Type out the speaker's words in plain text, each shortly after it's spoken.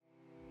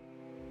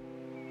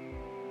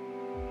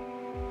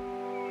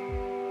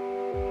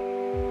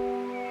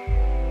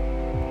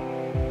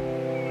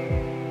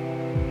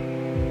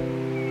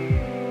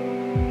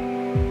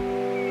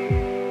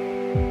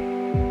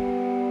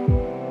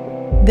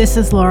This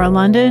is Laura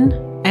London,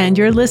 and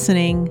you're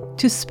listening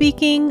to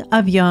Speaking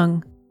of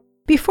Jung.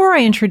 Before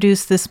I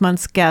introduce this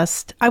month's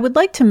guest, I would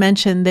like to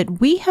mention that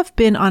we have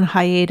been on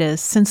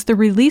hiatus since the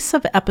release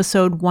of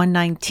episode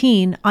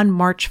 119 on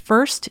March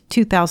 1st,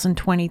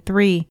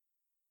 2023.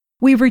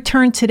 We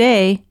return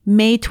today,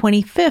 May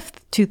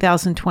 25th,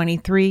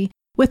 2023,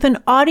 with an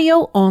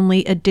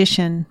audio-only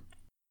edition.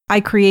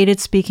 I created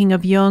Speaking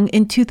of Jung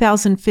in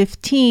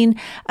 2015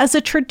 as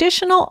a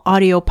traditional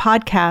audio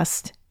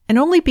podcast and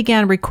only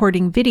began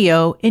recording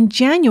video in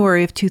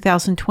January of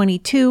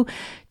 2022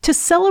 to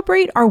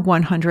celebrate our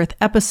 100th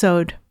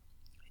episode.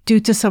 Due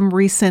to some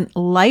recent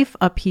life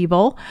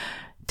upheaval,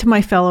 to my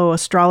fellow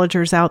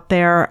astrologers out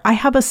there, I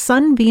have a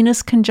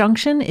Sun-Venus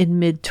conjunction in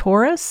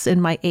mid-Taurus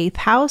in my 8th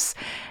house,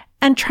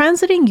 and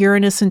transiting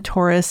Uranus in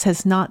Taurus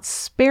has not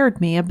spared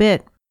me a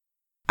bit.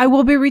 I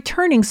will be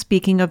returning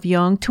Speaking of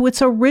Jung to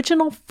its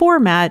original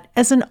format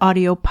as an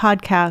audio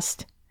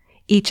podcast.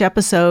 Each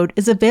episode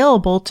is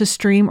available to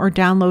stream or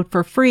download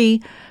for free,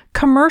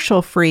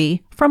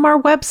 commercial-free, from our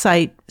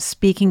website,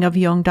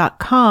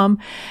 speakingofjung.com,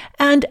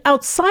 and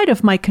outside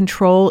of my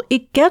control,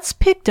 it gets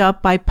picked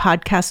up by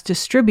podcast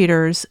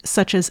distributors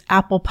such as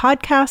Apple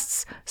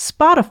Podcasts,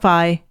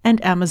 Spotify,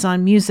 and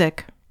Amazon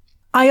Music.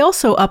 I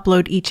also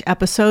upload each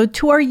episode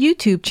to our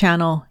YouTube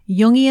channel,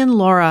 Jungian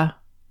Laura.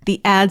 The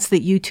ads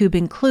that YouTube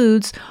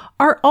includes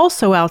are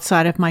also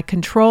outside of my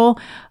control,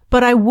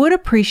 but I would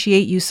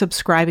appreciate you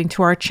subscribing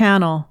to our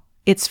channel.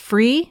 It's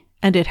free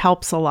and it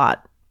helps a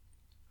lot.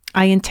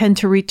 I intend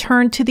to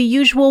return to the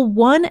usual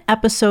one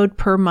episode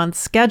per month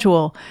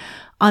schedule.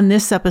 On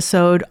this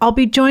episode, I'll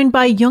be joined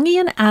by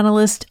Jungian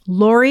analyst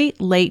Laurie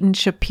Layton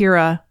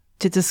Schapira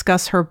to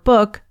discuss her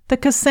book, The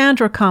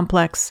Cassandra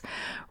Complex,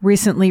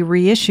 recently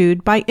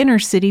reissued by Inner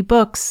City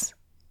Books.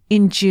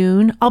 In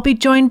June, I'll be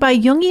joined by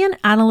Jungian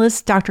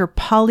analyst Dr.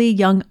 Polly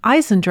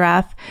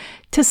Young-Eisendrath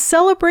to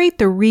celebrate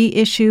the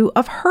reissue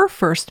of her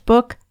first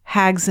book,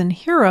 Hags and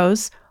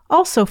Heroes,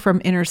 also from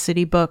Inner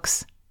City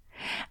Books.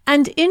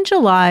 And in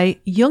July,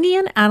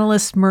 Jungian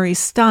analyst Murray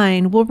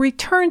Stein will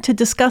return to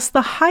discuss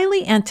the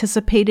highly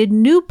anticipated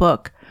new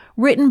book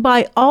written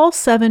by all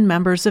 7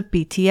 members of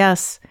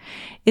BTS.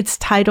 It's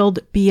titled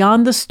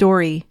Beyond the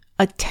Story,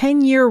 a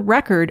 10-year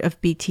record of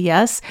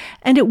BTS,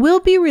 and it will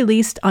be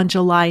released on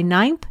July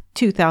 9th,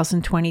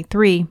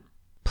 2023.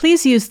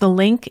 Please use the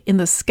link in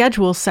the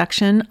schedule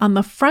section on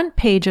the front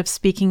page of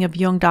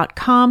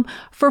speakingofjung.com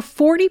for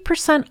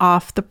 40%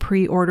 off the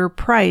pre-order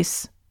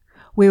price.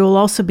 We will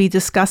also be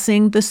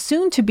discussing the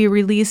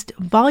soon-to-be-released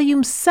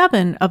Volume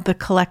 7 of the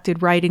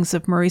collected writings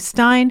of Murray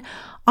Stein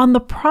on the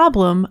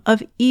problem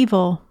of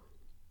evil.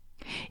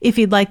 If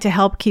you'd like to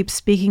help keep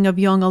Speaking of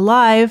Jung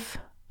alive,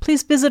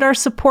 please visit our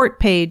support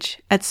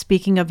page at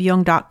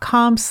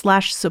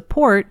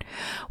speakingofjung.com/support,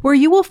 where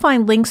you will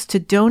find links to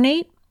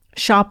donate,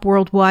 shop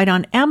worldwide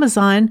on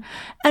Amazon,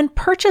 and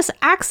purchase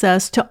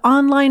access to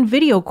online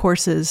video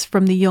courses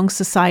from the Jung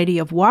Society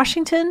of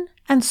Washington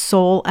and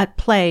Soul at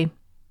Play.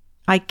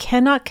 I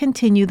cannot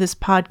continue this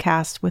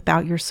podcast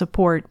without your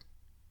support.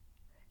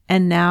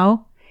 And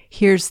now,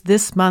 here's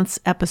this month's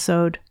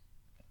episode.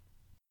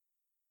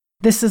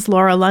 This is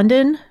Laura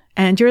London,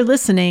 and you're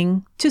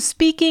listening to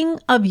Speaking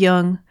of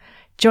Jung.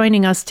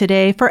 Joining us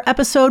today for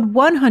episode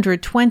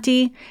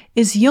 120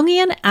 is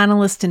Jungian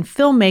analyst and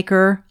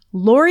filmmaker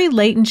Laurie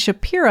Layton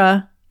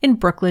Schapira in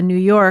Brooklyn, New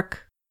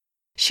York.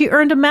 She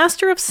earned a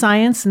Master of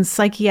Science in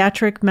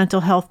Psychiatric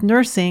Mental Health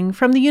Nursing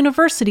from the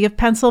University of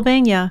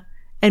Pennsylvania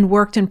and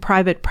worked in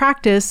private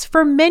practice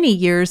for many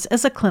years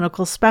as a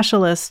clinical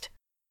specialist.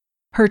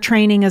 Her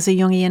training as a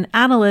Jungian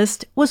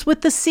analyst was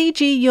with the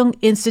C.G. Jung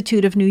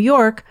Institute of New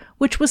York,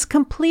 which was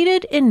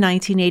completed in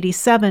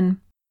 1987.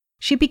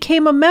 She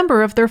became a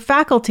member of their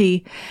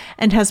faculty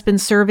and has been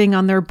serving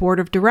on their board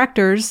of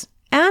directors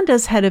and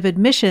as head of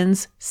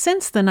admissions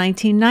since the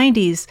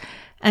 1990s,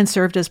 and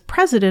served as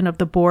president of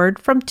the board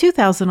from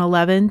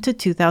 2011 to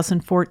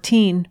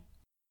 2014.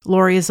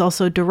 Laurie is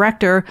also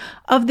director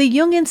of the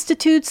Jung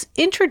Institute's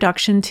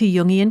Introduction to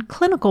Jungian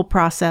Clinical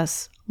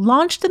Process,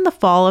 launched in the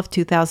fall of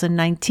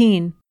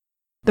 2019.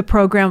 The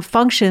program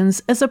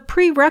functions as a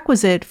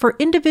prerequisite for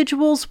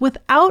individuals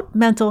without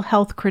mental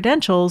health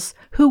credentials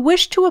who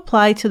wish to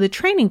apply to the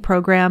training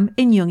program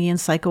in Jungian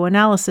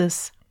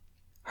psychoanalysis.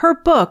 Her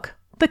book,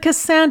 The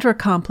Cassandra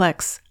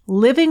Complex,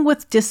 Living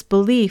with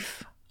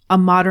Disbelief, a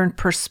modern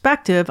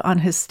perspective on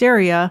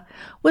hysteria,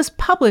 was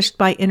published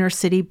by Inner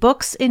City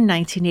Books in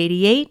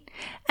 1988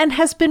 and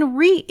has been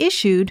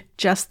reissued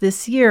just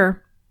this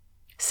year.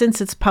 Since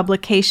its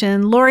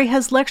publication, Laurie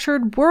has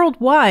lectured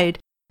worldwide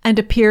and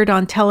appeared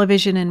on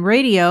television and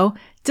radio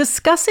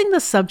discussing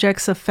the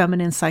subjects of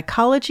feminine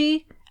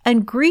psychology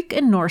and Greek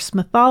and Norse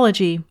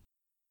mythology.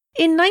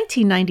 In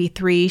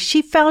 1993,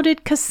 she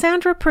founded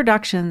Cassandra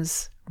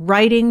Productions,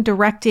 writing,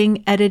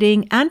 directing,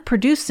 editing, and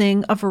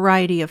producing a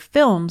variety of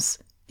films,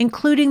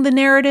 including the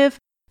narrative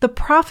The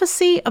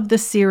Prophecy of the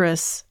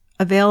Seeress,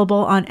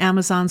 available on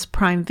Amazon's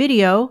Prime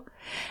Video,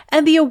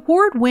 and the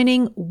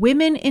award-winning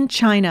Women in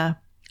China,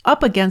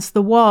 Up Against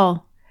the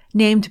Wall,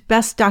 named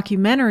Best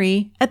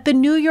Documentary at the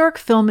New York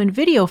Film and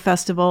Video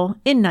Festival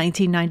in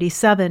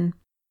 1997.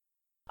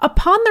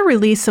 Upon the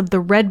release of the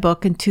Red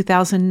Book in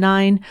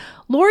 2009,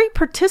 Laurie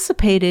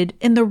participated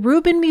in the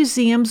Rubin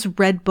Museum's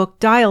Red Book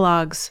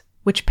Dialogues,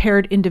 which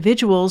paired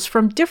individuals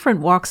from different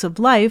walks of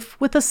life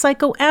with a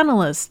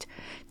psychoanalyst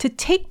to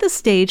take the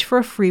stage for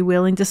a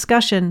freewheeling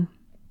discussion.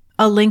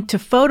 A link to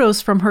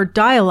photos from her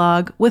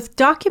dialogue with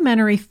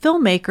documentary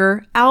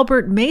filmmaker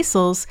Albert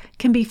Maysles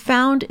can be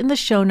found in the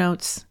show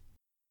notes.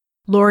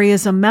 Laurie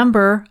is a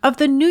member of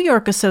the New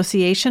York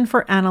Association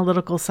for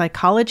Analytical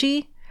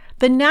Psychology,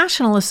 the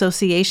National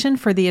Association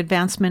for the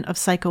Advancement of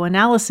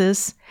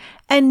Psychoanalysis,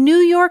 and New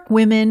York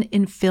Women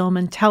in Film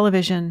and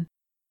Television.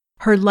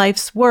 Her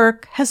life's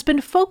work has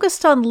been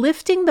focused on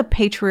lifting the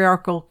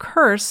patriarchal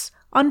curse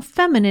on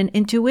feminine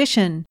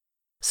intuition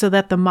so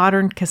that the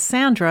modern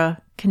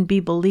Cassandra can be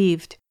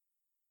believed.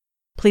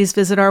 Please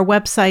visit our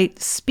website,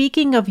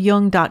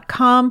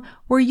 speakingofjung.com,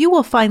 where you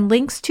will find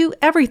links to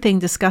everything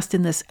discussed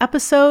in this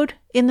episode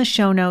in the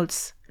show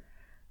notes.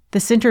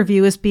 This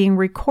interview is being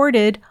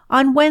recorded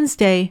on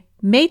Wednesday,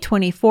 May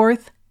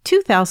 24th,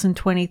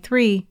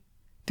 2023,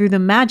 through the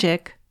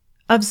magic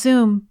of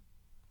Zoom.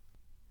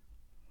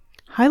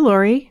 Hi,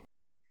 Laurie.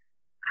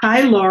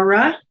 Hi,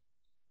 Laura.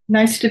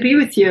 Nice to be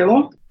with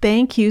you.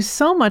 Thank you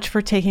so much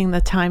for taking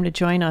the time to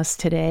join us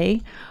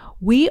today.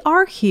 We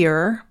are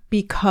here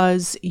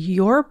because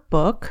your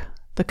book,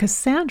 The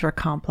Cassandra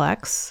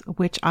Complex,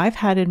 which I've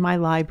had in my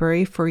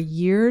library for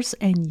years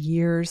and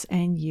years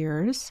and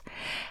years,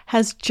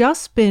 has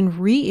just been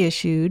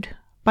reissued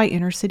by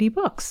Inner City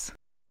Books.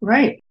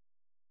 Right.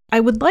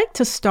 I would like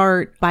to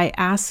start by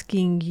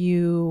asking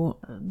you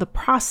the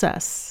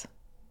process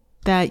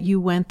that you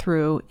went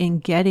through in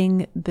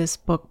getting this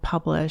book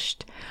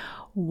published,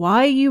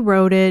 why you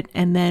wrote it,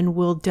 and then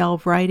we'll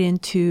delve right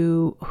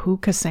into who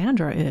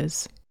Cassandra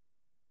is.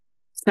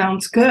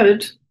 Sounds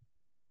good.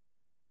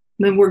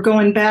 Then we're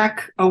going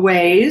back a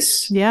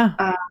ways.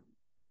 Yeah.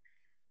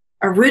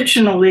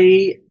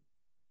 Originally,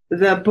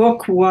 the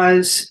book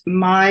was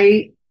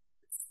my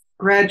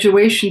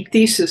graduation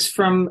thesis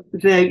from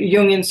the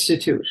Jung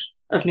Institute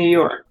of New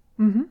York.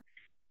 Mm-hmm.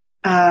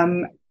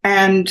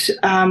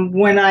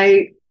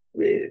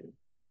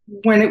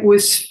 When it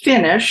was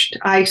finished,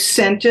 I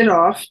sent it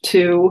off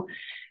to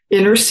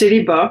Inner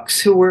City Books,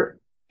 who were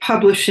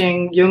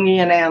publishing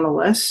Jungian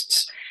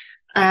analysts,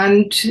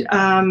 and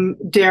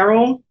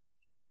Daryl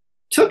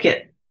took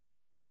it.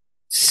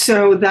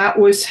 So that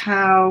was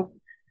how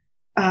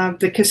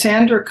the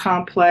Cassandra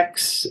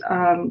Complex,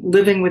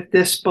 Living with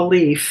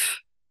Disbelief,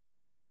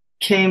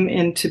 came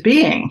into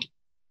being.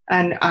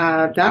 And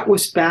that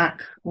was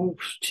back, in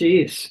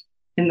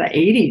the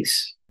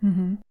 80s,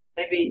 mm-hmm.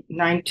 maybe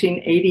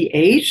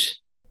 1988.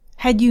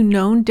 Had you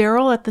known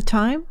Daryl at the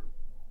time?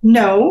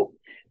 No,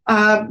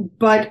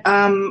 but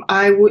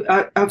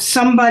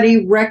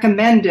somebody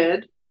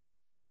recommended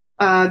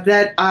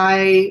that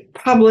I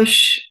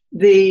publish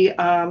the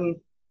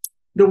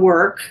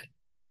work,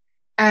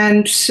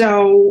 and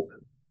so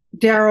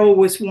Daryl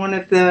was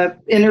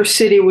Inner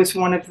City was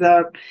one of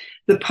the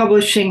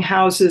publishing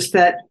houses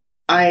that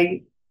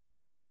I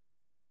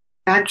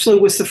actually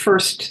was the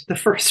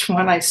first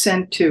one I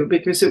sent to,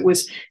 because it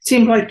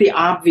seemed like the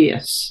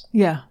obvious.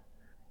 Yeah.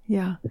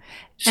 Yeah.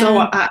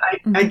 So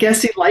I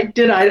guess he liked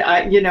it.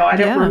 I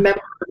don't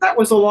remember. That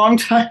was a long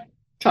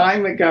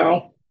time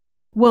ago.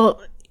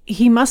 Well,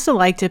 he must have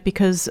liked it,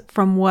 because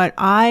from what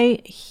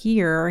I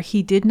hear,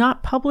 he did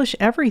not publish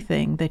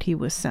everything that he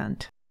was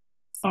sent.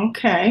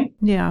 Okay.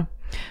 Yeah.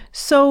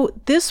 So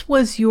this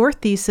was your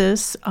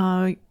thesis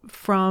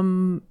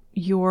from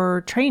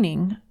your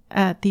training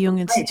at the Jung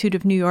Institute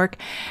of New York,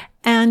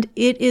 and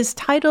it is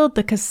titled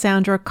The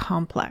Cassandra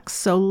Complex.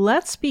 So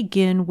let's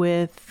begin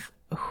with,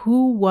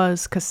 who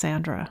was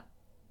Cassandra?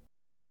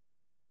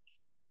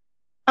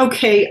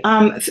 Okay,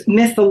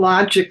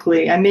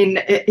 mythologically, I mean,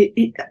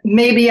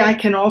 maybe I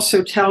can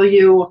also tell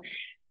you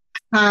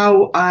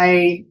how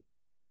the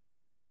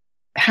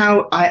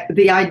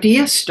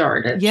idea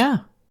started. Yeah.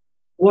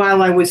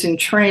 While I was in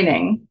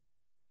training,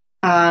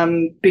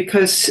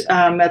 because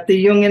at the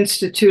Jung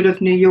Institute of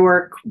New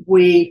York,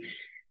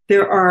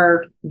 there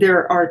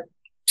are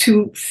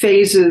two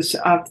phases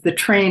of the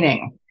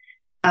training,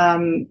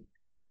 and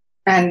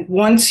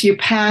once you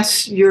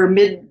pass your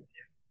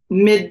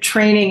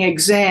mid-training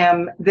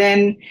exam,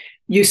 then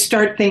you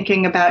start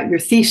thinking about your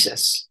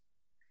thesis.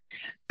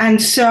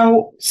 And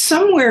so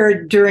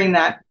somewhere during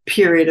that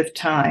period of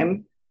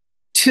time,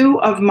 two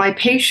of my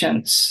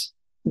patients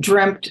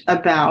dreamt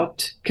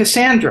about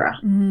Cassandra.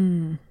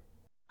 Mm.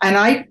 And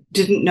I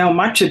didn't know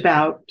much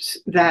about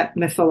that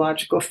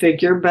mythological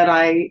figure, but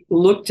I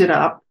looked it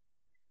up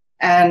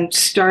and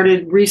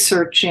started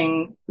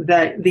researching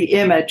the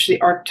image,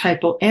 the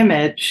archetypal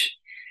image,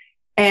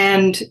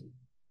 and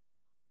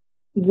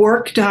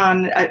worked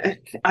on,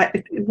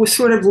 I was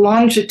sort of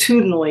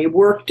longitudinally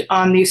worked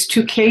on these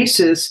two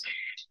cases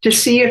to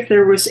see if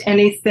there was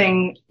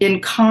anything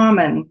in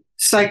common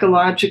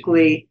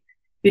psychologically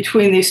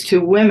between these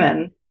two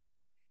women.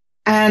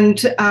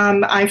 And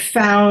I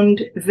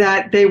found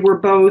that they were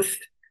both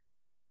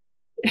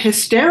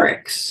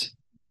hysterics,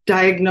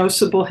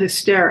 diagnosable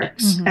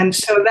hysterics. Mm-hmm. And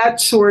so that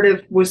sort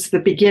of was the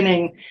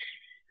beginning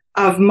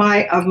of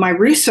my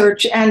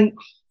research. And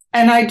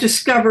I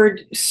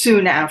discovered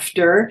soon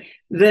after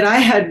that I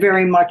had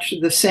very much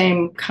the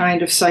same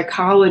kind of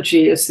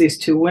psychology as these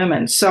two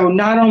women. So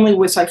not only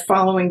was I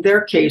following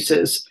their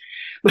cases,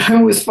 but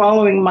I was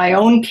following my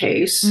own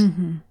case,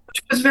 Mm-hmm.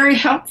 which was very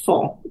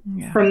helpful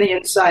from the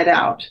inside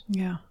out.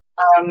 Yeah.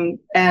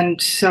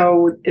 And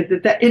so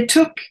it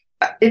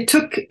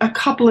took a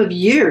couple of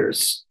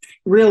years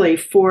really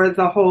for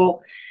the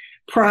whole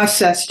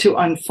process to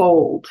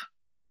unfold,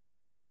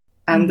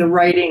 and the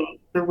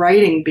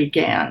writing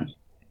began.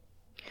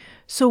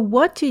 So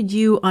what did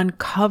you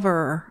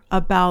uncover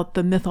about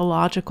the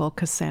mythological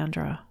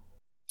Cassandra?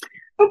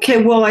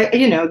 Okay, well,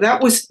 that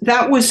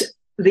was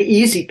the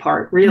easy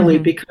part, really,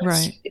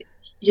 because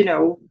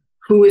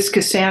who is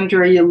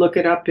Cassandra? You look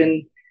it up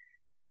in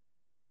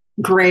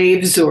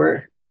graves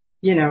or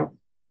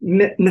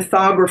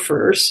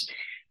mythographers,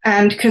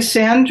 and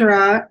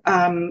Cassandra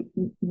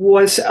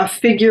was a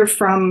figure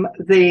from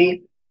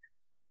the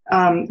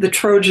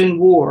Trojan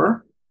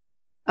War.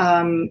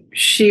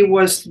 She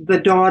was the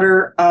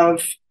daughter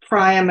of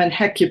Priam and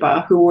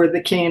Hecuba, who were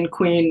the king and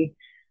queen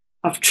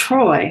of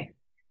Troy.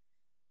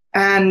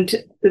 And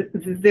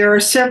there are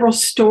several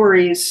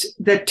stories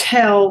that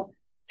tell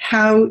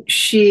how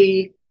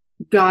she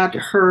got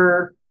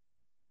her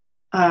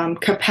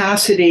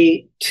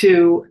capacity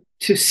to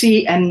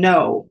see and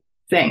know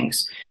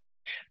things,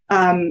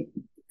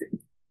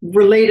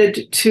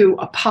 related to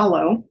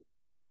Apollo,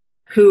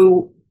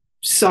 who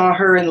saw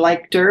her and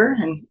liked her,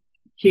 and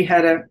he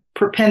had a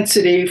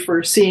propensity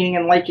for seeing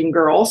and liking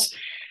girls.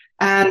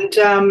 And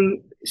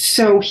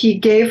so he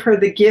gave her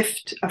the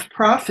gift of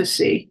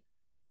prophecy,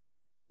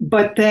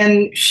 but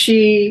then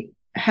she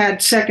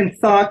had second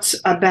thoughts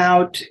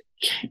about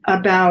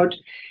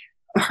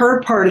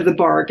her part of the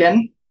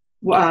bargain,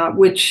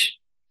 which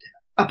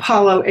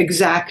Apollo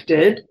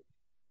exacted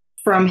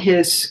from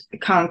his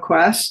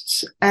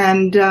conquests.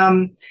 And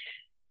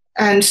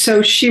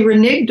so she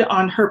reneged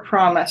on her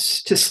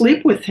promise to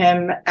sleep with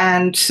him.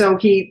 And so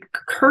he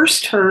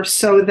cursed her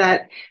so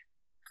that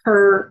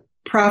her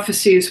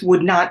prophecies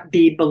would not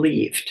be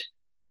believed.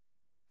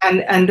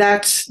 And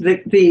that's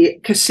the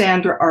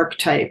Cassandra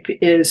archetype,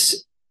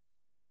 is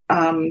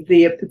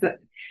the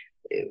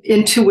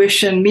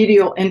intuition,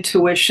 medial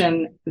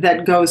intuition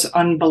that goes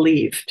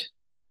unbelieved.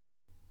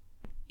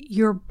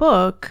 Your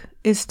book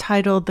is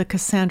titled The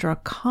Cassandra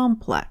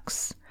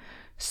Complex.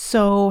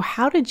 So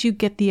how did you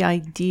get the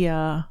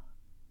idea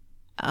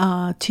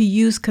to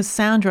use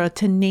Cassandra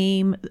to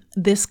name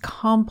this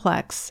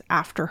complex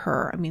after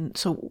her? I mean,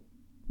 so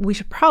we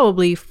should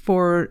probably,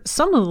 for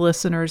some of the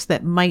listeners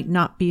that might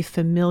not be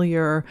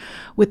familiar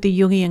with the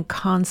Jungian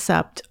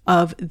concept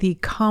of the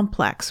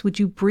complex, would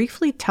you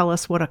briefly tell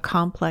us what a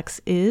complex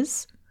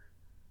is?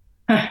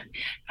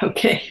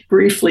 Okay,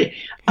 briefly.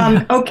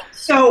 Okay,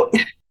 so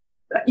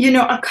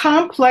a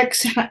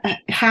complex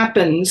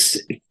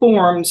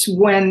forms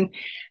when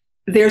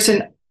there's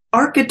an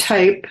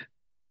archetype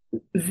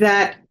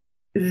that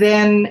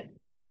then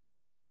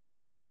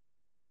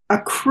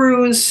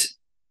accrues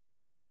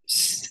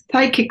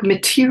psychic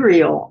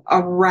material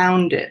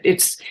around it.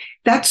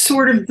 That's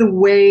sort of the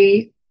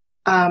way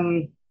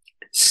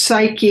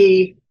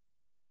psyche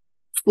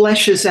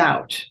fleshes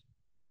out.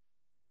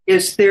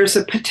 There's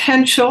a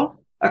potential,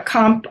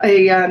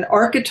 an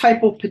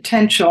archetypal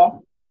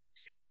potential,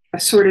 a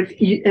sort of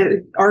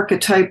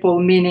archetypal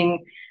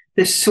meaning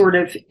this sort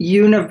of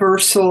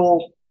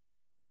universal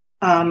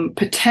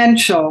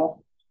potential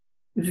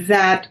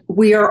that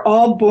we are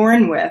all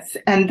born with.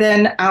 And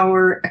then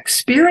our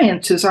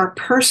experiences, our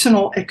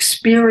personal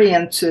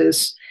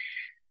experiences,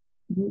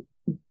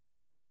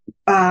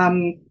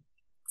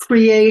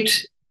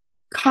 create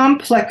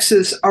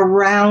complexes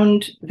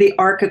around the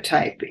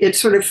archetype. It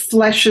sort of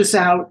fleshes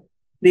out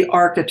the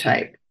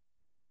archetype.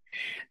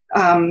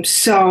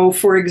 So,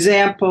 for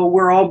example,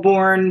 we're all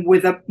born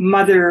with a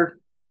mother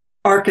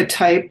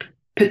archetype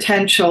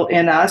potential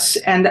in us,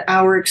 and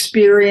our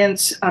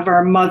experience of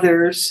our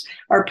mothers,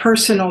 our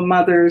personal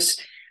mothers,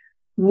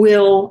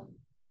 will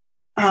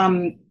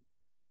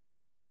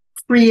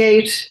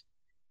create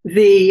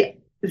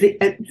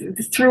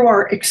through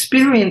our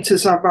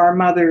experiences of our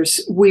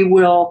mothers, we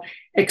will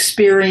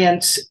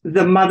experience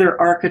the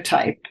mother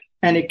archetype,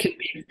 and it can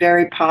be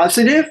very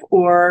positive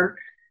or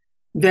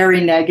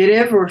very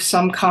negative or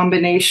some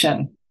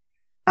combination.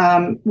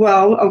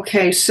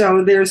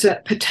 So there's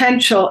a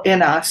potential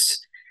in us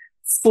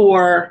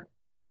for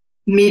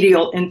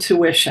medial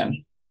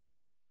intuition.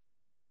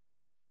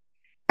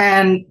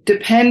 And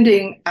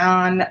depending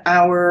on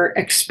our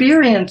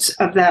experience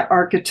of that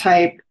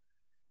archetype,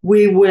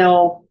 we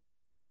will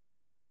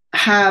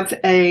have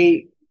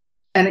an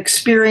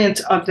experience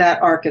of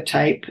that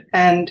archetype.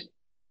 And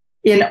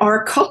in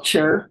our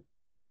culture,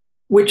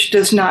 which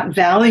does not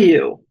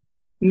value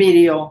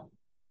medial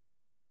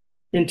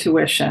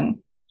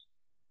intuition,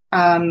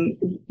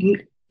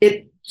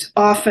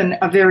 often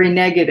a very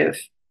negative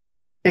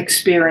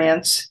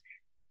experience.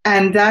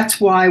 And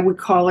that's why we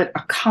call it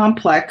a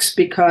complex,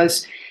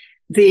 because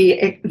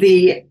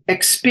the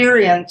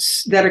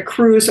experience that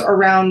accrues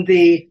around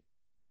the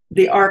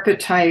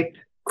archetype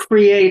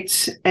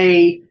creates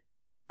a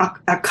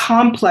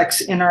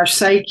complex in our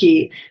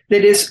psyche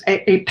that is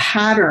a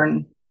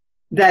pattern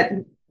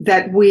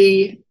that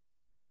we,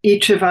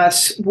 each of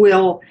us,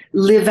 will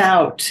live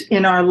out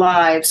in our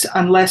lives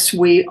unless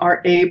we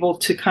are able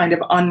to kind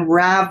of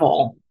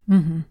unravel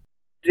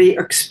the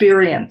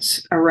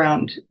experience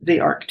around the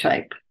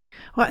archetype.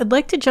 Well, I'd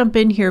like to jump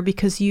in here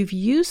because you've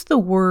used the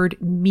word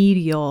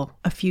medial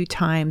a few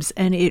times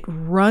and it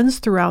runs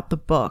throughout the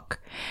book.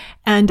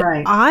 And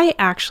right. I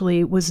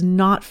actually was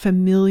not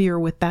familiar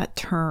with that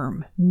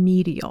term,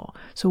 medial.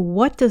 So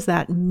what does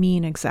that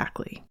mean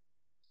exactly?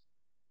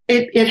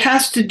 It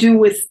has to do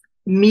with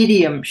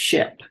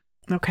mediumship.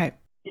 Okay.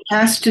 It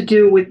has to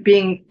do with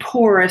being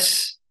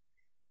porous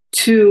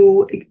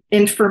to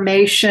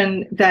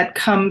information that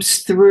comes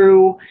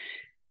through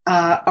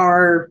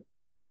our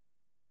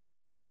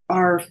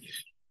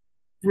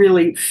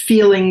really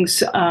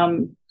feelings,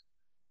 can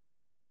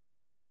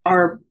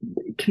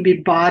be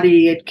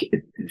body,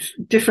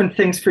 different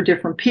things for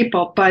different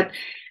people. But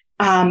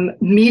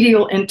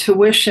medial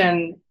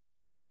intuition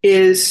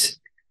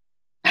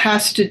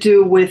has to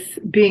do with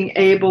being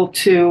able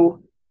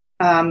to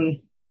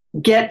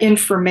get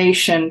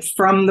information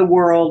from the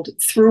world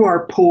through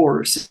our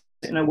pores,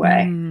 in a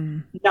way,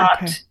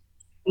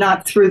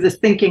 not through the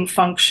thinking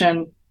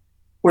function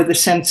or the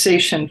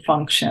sensation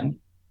function.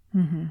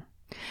 Mm-hmm.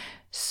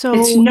 So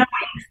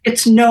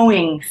it's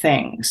knowing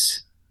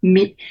things,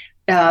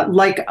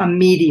 like a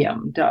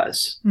medium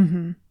does.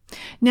 Mm-hmm.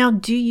 Now,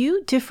 do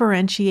you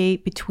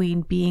differentiate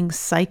between being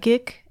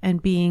psychic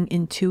and being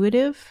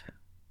intuitive?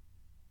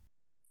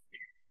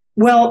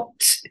 Well,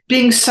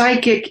 being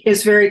psychic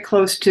is very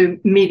close to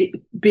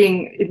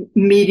being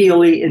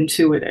medially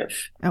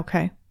intuitive.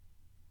 Okay.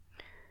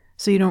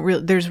 So you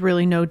don't there's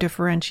really no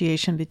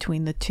differentiation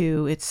between the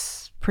two.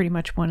 It's pretty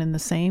much one and the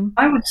same.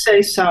 I would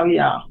say so.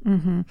 Yeah.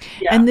 Mm-hmm.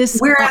 Yeah. And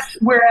this,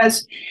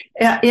 whereas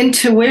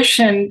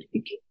intuition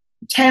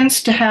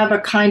tends to have a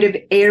kind of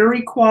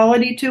airy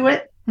quality to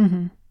it.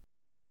 Mm-hmm.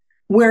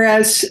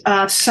 Whereas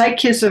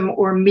psychism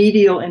or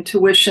medial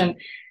intuition,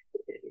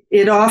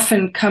 it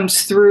often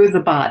comes through the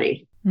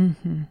body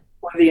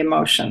or the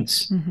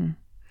emotions. Mm-hmm.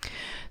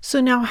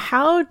 So now,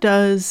 how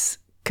does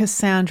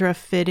Cassandra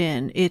fit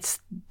in? It's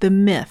the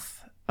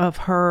myth of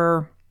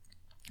her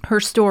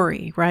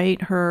story,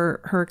 right?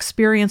 Her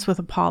experience with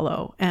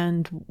Apollo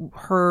and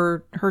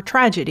her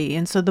tragedy.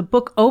 And so the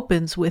book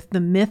opens with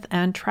the myth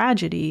and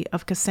tragedy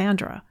of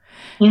Cassandra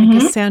and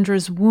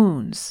Cassandra's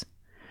wounds.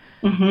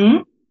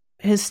 Mm-hmm.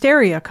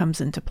 Hysteria comes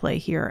into play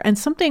here. And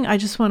something I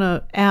just want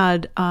to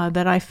add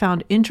that I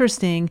found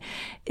interesting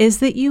is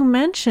that you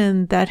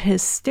mentioned that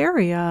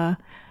hysteria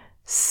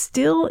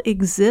still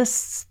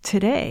exists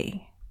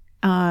today.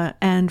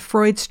 And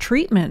Freud's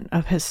treatment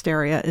of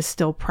hysteria is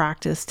still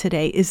practiced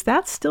today. Is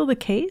that still the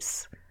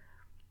case?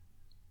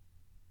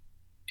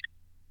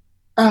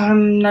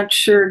 I'm not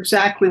sure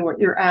exactly what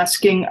you're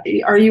asking.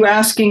 Are you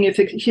asking if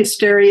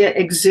hysteria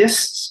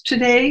exists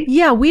today?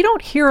 Yeah, we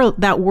don't hear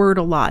that word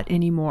a lot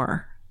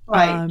anymore.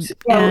 Right.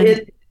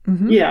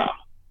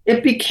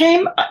 It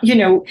became,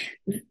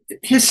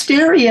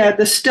 hysteria,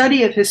 the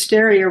study of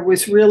hysteria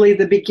was really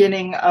the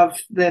beginning of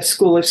the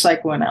school of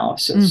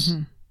psychoanalysis.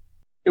 Mm-hmm.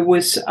 It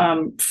was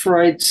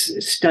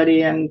Freud's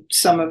study and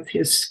some of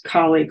his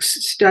colleagues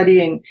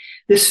studying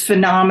this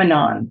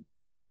phenomenon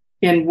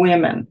in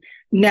women.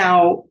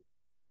 Now,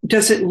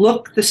 does it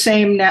look the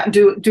same now?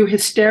 Do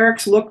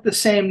hysterics look the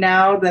same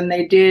now than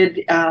they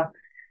did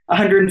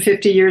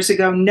 150 years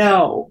ago?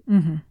 No.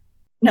 Mm-hmm.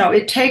 No,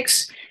 it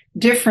takes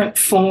different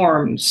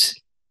forms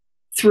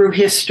through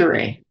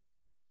history,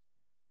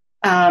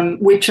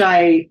 which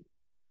I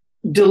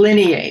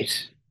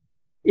delineate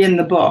in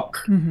the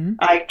book. Mm-hmm.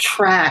 I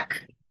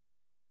track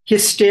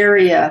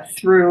hysteria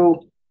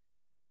through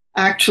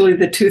actually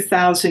the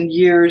 2,000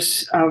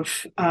 years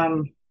of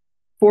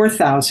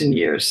 4,000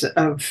 years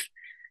of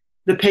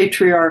the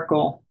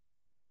patriarchal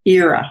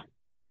era.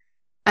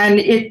 And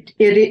it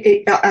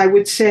I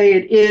would say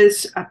it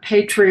is a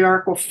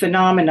patriarchal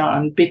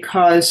phenomenon,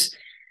 because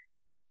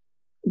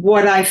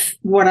what I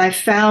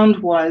found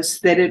was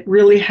that it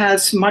really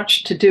has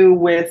much to do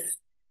with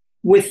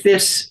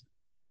this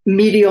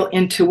medial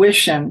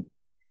intuition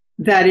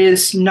that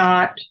is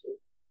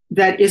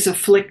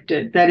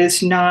afflicted, that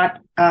is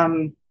not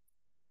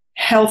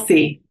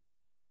healthy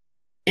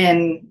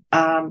in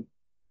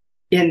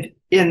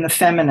the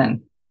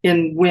feminine,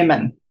 in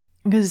women.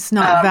 Because it's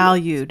not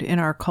valued in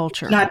our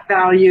culture. Not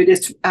valued,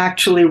 it's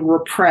actually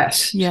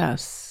repressed.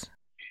 Yes.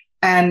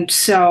 And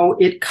so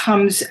it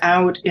comes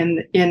out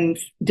in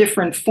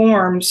different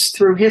forms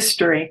through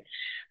history.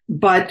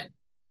 But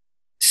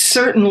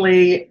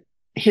certainly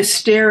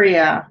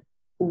hysteria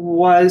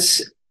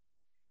was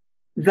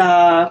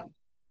the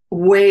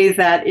way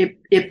that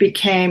it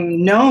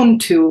became known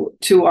to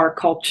our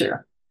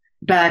culture.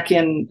 back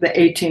in the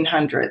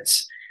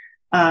 1800s.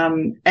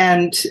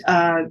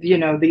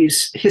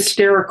 These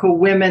hysterical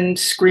women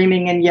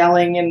screaming and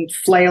yelling and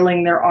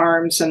flailing their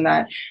arms and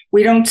that.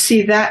 We don't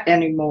see that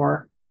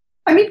anymore.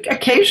 I mean,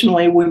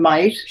 occasionally we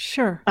might.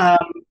 Sure.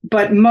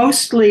 But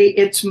mostly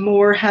it's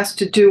more has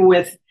to do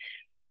with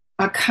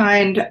a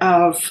kind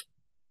of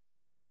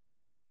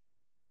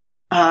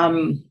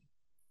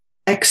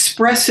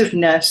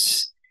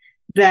expressiveness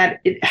that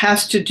it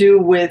has to do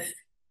with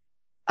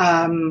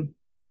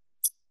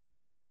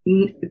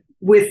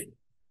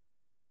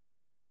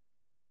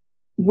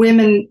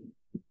women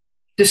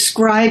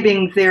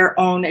describing their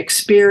own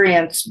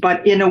experience,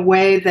 but in a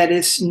way that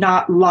is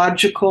not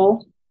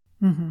logical.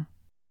 Mm-hmm.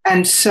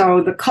 And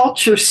so the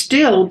culture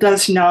still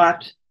does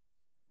not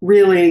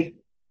really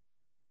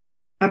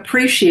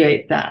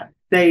appreciate that.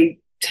 The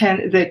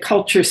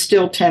culture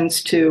still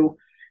tends to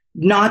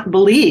not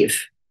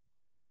believe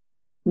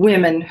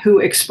women who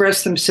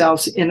express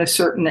themselves in a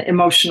certain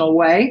emotional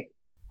way.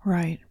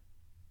 Right.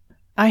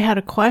 I had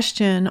a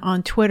question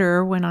on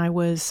Twitter when I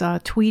was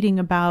tweeting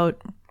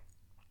about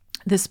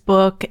this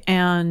book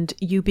and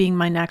you being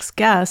my next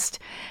guest.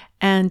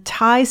 And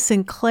Ty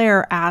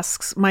Sinclair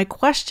asks, my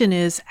question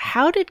is,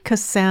 how did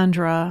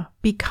Cassandra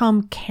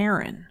become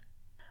Karen?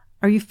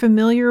 Are you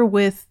familiar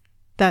with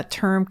that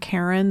term,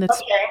 Karen?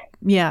 That's okay.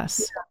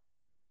 Yes.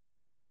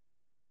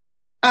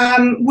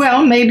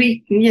 Well,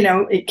 maybe,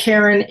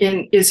 Karen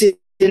is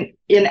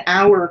in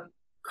our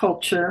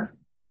culture.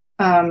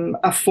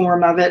 A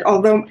form of it.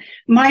 Although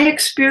my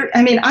experience,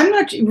 I'm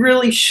not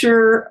really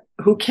sure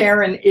who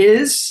Karen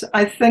is.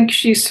 I think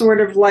she's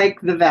sort of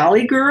like the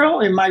Valley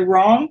Girl. Am I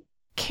wrong?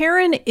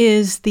 Karen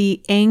is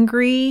the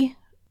angry,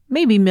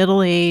 maybe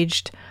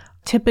middle-aged,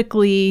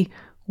 typically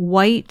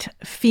white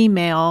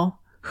female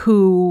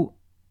who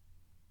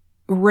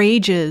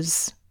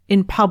rages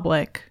in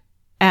public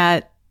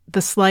at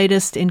the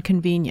slightest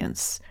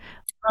inconvenience.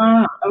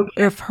 Okay.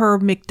 If her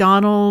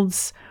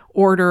McDonald's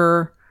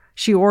order,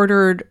 she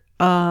ordered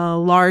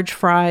large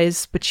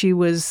fries, but she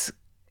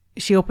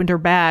opened her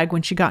bag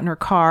when she got in her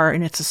car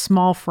and it's a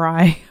small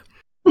fry.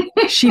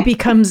 She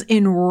becomes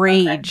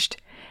enraged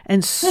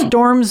and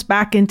storms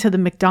back into the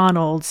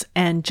McDonald's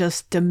and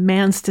just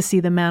demands to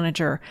see the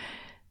manager.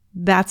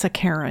 That's a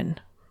Karen.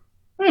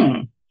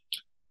 I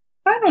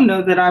don't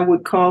know that I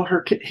would call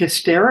her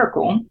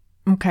hysterical.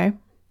 Okay.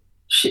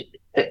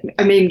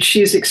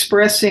 She's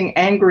expressing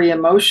angry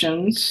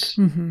emotions.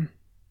 Mm-hmm.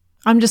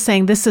 I'm just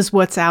saying this is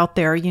what's out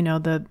there, in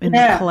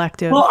the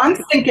collective. Well, I'm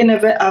thinking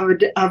of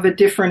a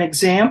different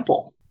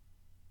example.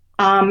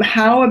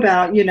 How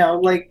about,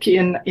 like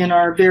in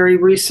our very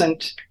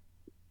recent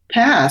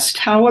past,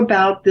 how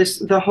about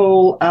the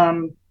whole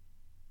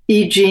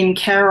E. Jean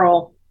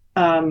Carroll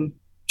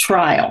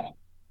trial?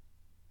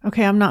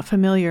 Okay, I'm not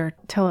familiar.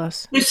 Tell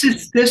us. This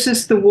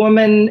is the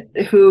woman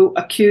who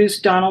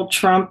accused Donald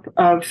Trump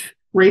of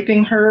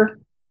raping her.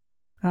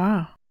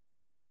 Ah.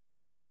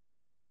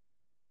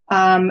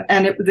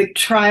 The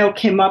trial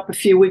came up a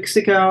few weeks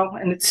ago,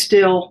 and it's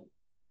still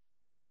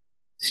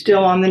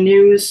on the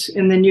news,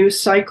 in the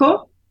news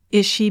cycle.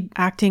 Is she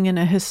acting in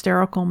a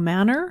hysterical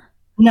manner?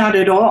 Not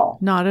at all.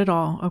 Not at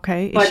all.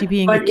 Okay. Is she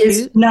being accused?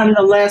 Is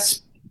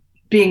nonetheless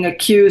being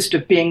accused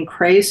of being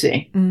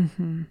crazy.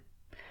 Mm-hmm.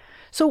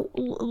 So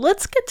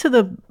let's get to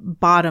the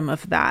bottom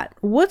of that.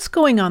 What's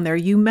going on there?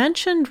 You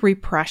mentioned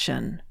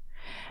repression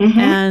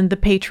and the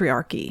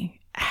patriarchy.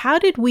 How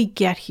did we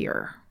get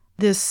here?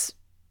 This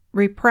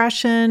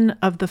repression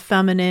of the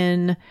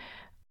feminine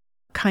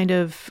kind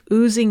of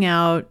oozing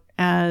out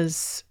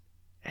as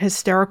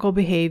hysterical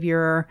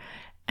behavior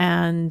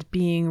and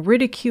being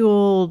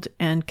ridiculed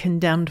and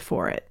condemned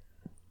for it.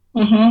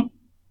 Mm-hmm.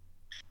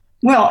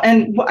 Well,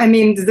 and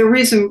the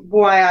reason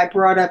why I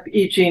brought up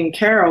E. Jean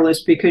Carroll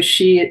is because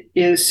she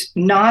is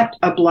not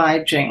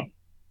obliging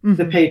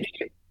the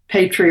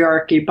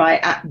patriarchy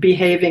by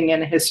behaving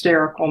in a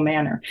hysterical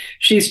manner.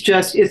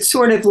 It's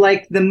sort of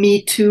like the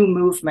Me Too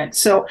movement.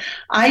 So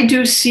I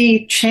do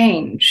see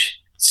change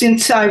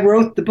since I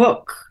wrote the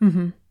book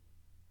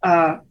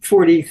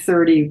 40,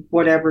 30,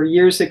 whatever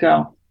years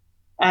ago.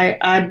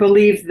 I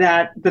believe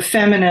that the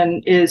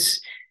feminine is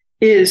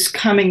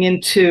coming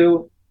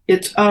into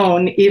its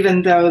own,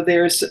 even though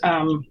there's,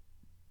 the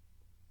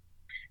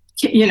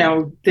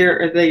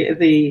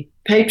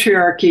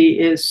patriarchy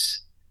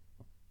is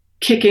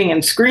kicking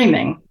and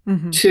screaming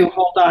to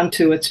hold on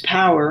to its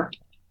power.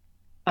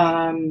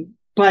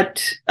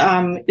 But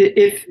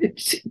if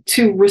it's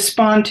to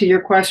respond to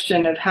your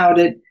question of how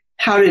did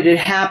it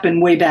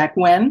happen way back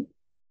when?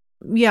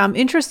 Yeah, I'm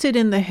interested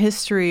in the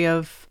history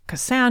of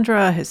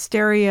Cassandra,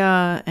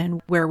 Hysteria,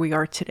 and where we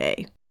are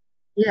today.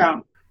 Yeah.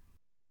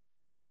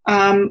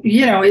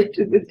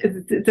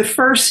 The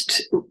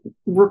first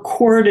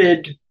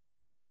recorded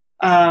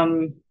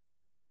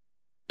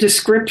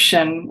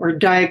description or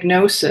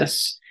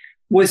diagnosis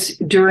was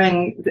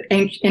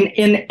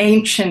in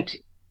ancient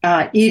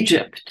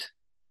Egypt,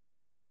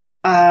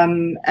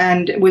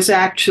 and it was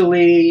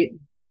actually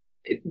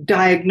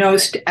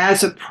diagnosed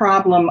as a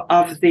problem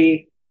of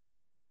the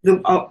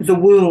the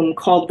womb,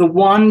 called the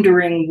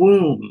wandering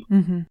womb,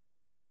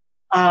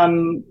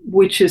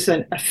 which is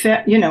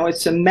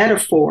it's a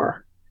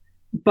metaphor,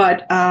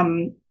 but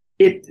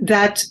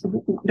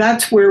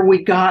that's where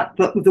we got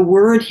the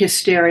word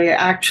hysteria.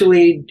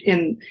 Actually,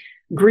 in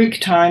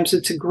Greek times,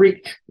 it's a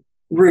Greek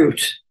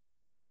root.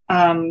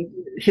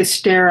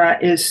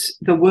 Hystera is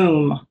the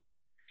womb.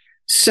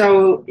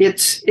 So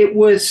it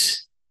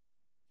was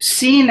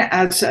seen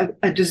as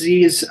a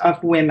disease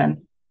of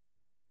women.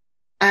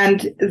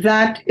 And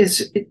that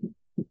is,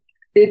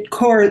 it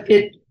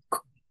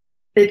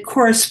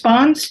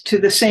corresponds to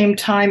the same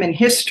time in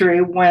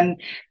history when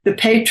the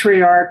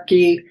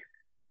patriarchy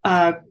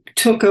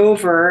took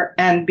over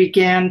and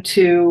began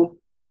to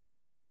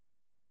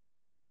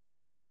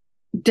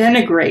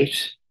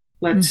denigrate,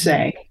 let's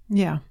say,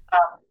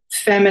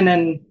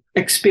 feminine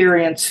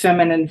experience,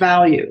 feminine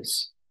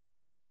values.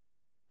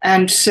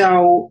 And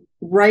so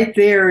right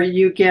there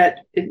you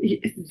get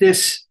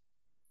this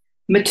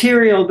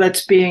material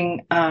that's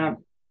being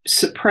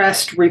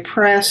suppressed,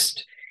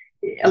 repressed.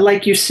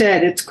 Like you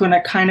said, it's going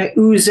to kind of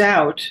ooze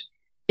out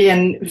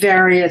in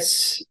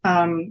various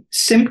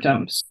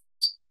symptoms.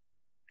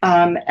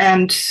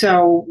 And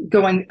so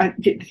going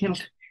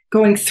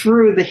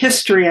through the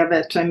history of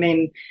it, I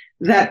mean,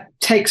 that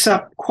takes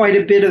up quite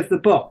a bit of the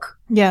book.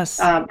 Yes.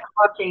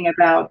 Talking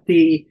about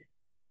the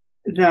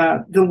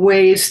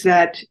ways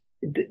that,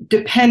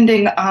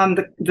 depending on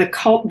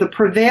the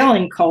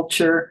prevailing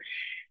culture,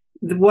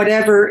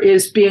 whatever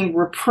is being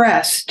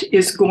repressed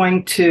is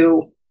going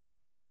to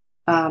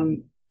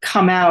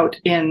come out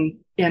in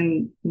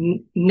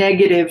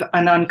negative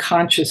and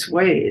unconscious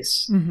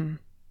ways. Mm-hmm.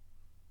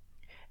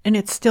 And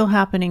it's still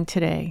happening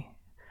today.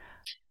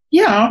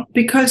 Yeah,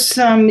 because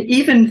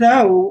even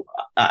though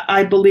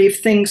I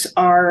believe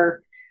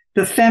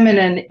the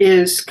feminine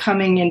is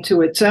coming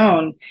into its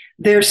own,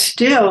 there's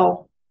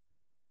still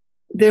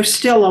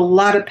a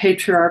lot of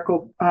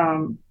patriarchal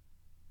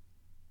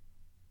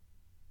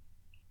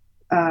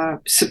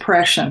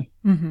suppression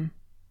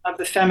of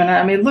the feminine.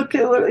 I mean, look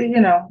at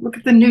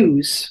the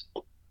news.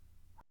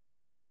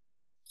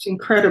 It's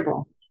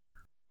incredible.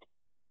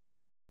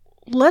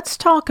 Let's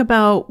talk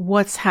about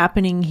what's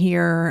happening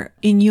here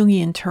in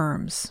Jungian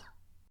terms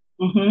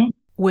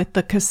with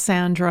the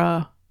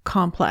Cassandra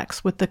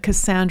Complex, with the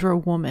Cassandra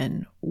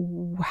woman.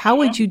 How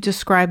would you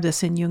describe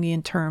this in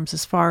Jungian terms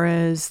as far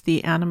as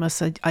the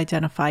animus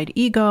identified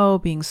ego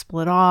being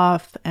split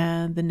off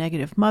and the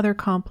negative mother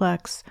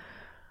complex?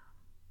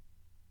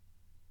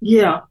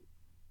 Yeah.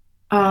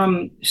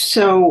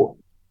 So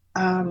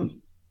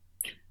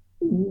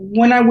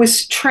when I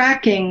was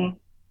tracking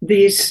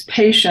these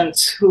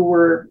patients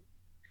who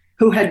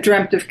had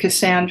dreamt of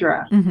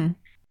Cassandra, and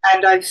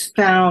I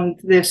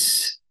found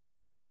this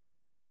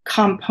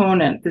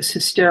component, this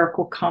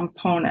hysterical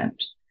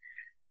component.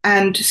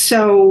 And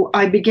so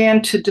I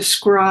began to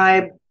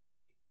describe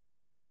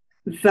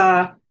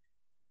the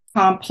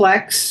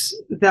complex,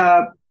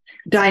 the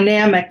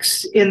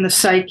dynamics in the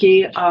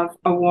psyche of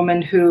a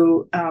woman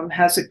who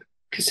has a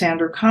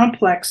Cassandra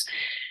complex.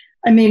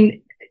 I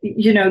mean,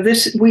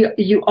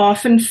 you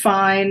often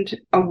find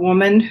a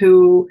woman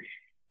who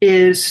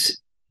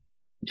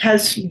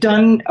has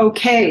done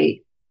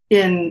okay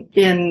in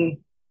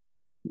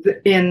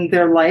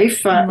their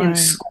life, in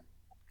school.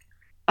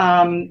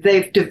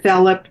 They've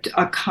developed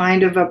a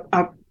kind of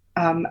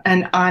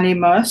an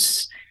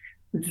animus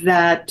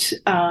that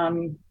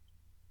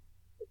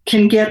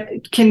can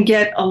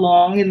get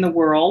along in the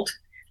world.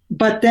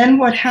 But then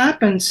what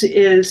happens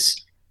is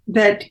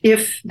that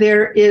if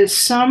there is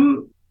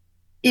some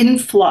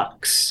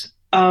influx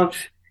of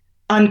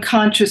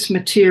unconscious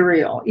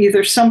material,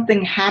 either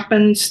something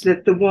happens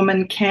that the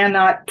woman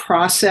cannot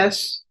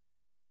process,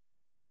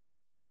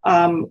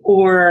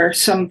 or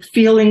some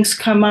feelings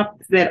come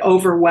up that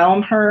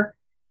overwhelm her,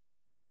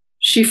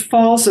 she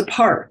falls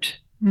apart.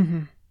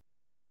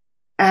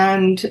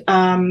 And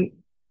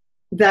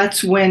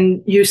that's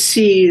when you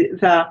see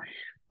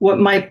what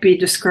might be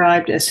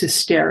described as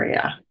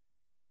hysteria.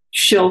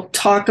 She'll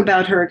talk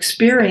about her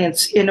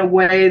experience in a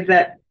way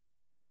that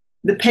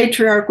the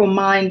patriarchal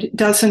mind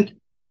doesn't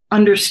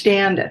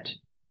understand it,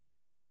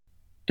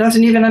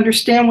 doesn't even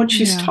understand what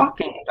she's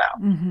talking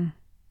about.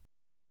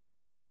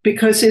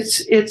 Because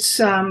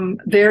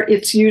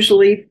it's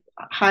usually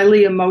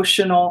highly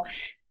emotional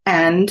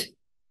and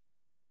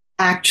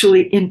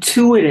actually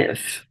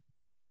intuitive.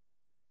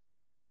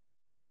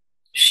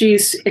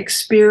 She's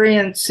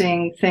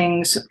experiencing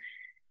things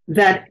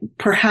that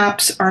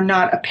perhaps are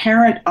not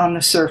apparent on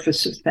the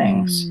surface of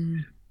things,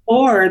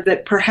 or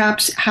that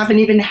perhaps haven't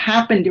even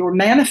happened or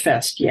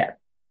manifest yet.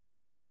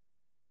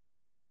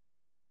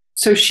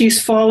 So she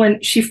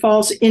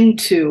falls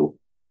into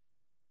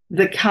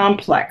the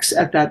complex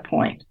at that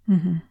point.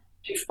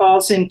 She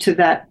falls into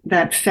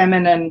that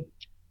feminine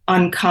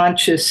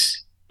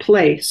unconscious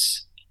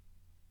place.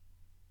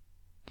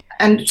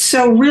 And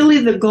so really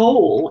the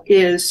goal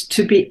is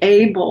to be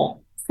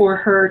able for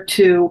her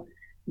to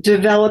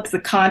develop the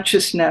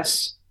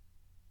consciousness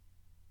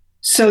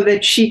so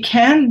that she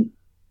can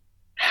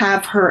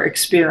have her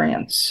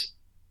experience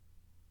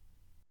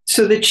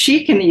so that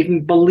she can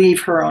even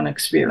believe her own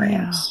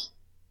experience,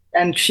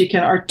 and she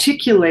can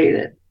articulate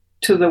it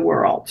to the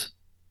world.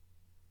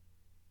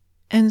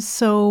 And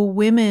so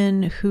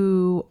women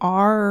who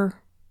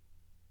are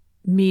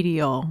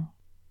medial,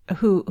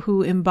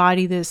 who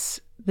embody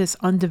this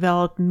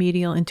undeveloped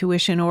medial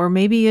intuition, or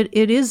maybe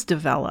it is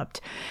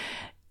developed,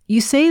 you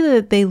say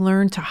that they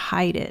learn to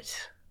hide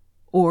it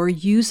or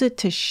use it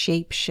to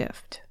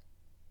shapeshift.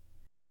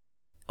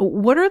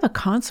 What are the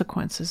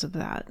consequences of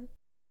that?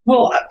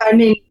 Well, I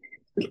mean,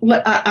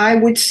 I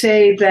would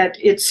say that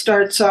it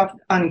starts off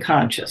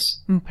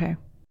unconscious. Okay.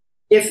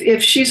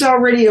 If she's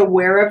already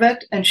aware of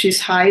it and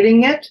she's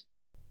hiding it,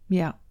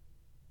 yeah,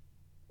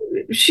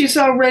 she's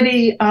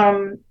already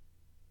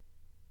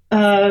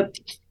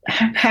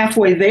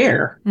halfway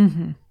there.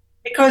 Mm-hmm.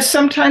 Because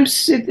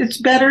sometimes it's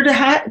better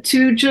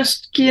to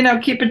just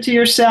keep it to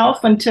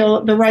yourself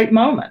until the right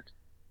moment,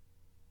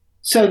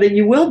 so that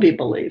you will be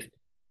believed.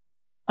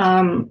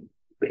 The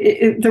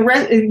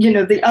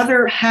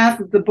other half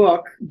of the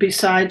book,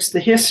 besides the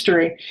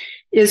history,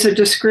 is a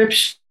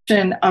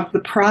description of the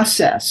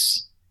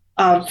process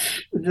of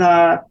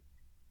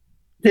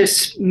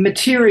this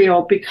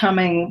material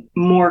becoming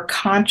more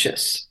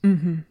conscious.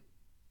 Mm-hmm.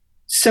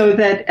 So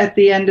that at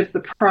the end of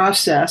the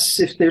process,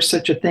 if there's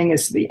such a thing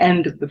as the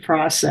end of the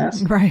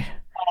process, right,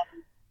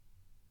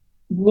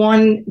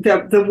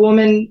 the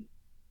woman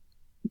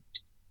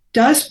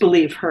does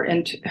believe her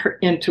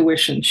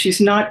intuition. She's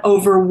not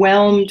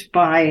overwhelmed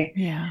by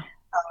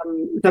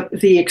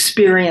the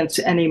experience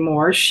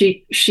anymore.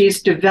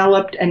 She's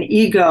developed an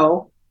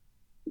ego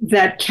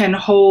that can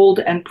hold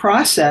and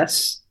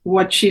process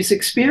what she's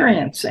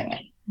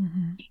experiencing,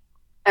 mm-hmm.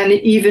 and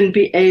even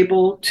be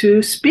able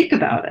to speak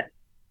about it.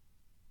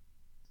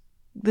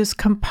 This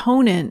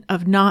component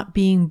of not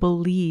being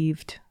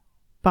believed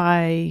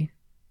by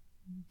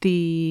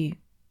the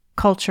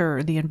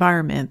culture, the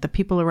environment, the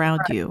people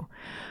around you,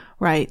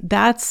 right?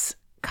 That's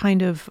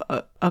kind of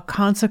a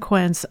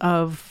consequence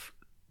of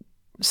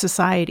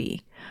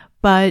society.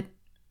 But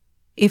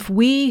if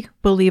we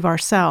believe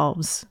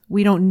ourselves,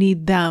 we don't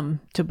need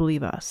them to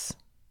believe us.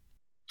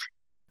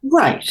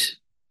 Right.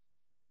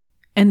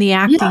 And the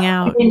acting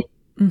out. I mean,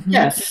 mm-hmm.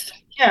 Yes.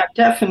 Yeah,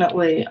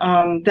 definitely.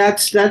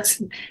 That's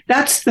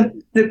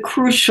the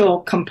crucial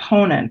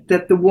component,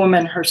 that the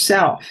woman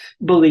herself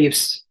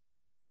believes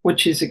what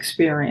she's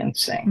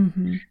experiencing.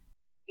 Mm-hmm.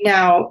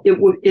 Now,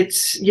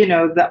 it's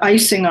the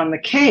icing on the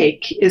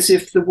cake is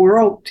if the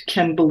world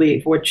can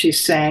believe what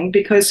she's saying,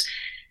 because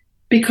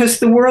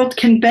the world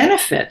can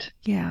benefit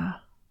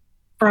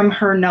from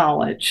her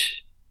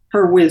knowledge,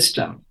 her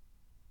wisdom.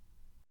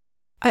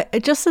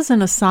 Just as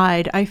an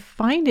aside, I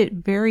find it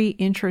very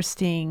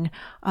interesting.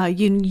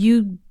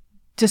 You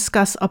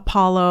discuss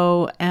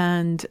Apollo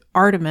and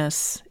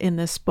Artemis in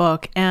this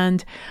book,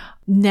 and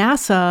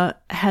NASA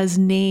has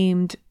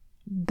named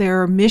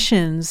their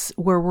missions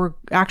where we're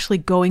actually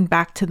going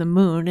back to the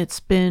moon. It's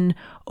been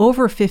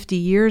over 50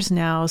 years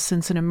now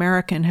since an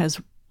American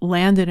has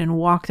landed and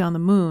walked on the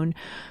moon.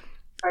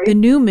 Right. The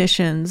new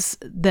missions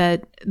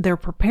that they're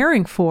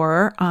preparing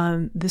for,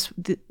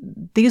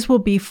 these will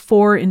be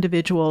 4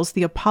 individuals.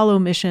 The Apollo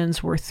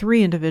missions were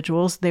 3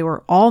 individuals. They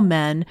were all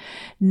men.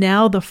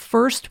 Now the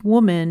first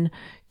woman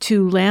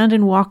to land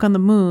and walk on the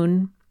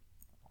moon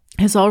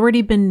has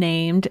already been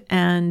named,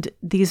 and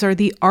these are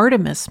the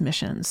Artemis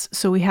missions.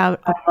 So we have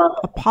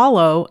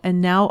Apollo and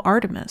now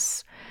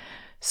Artemis.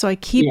 So I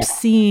keep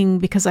seeing,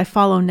 because I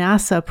follow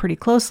NASA pretty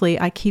closely,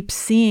 I keep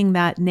seeing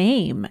that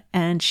name,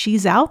 and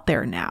she's out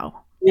there now.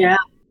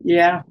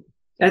 Yeah,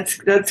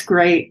 that's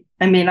great.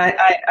 I mean, I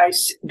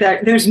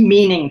that there's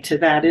meaning to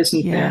that,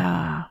 isn't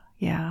there?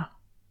 Yeah.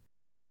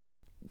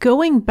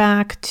 Going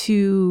back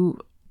to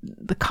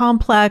the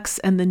complex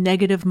and the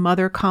negative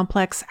mother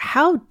complex,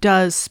 how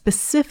does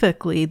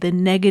specifically the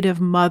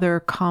negative mother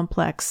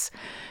complex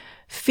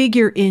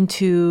figure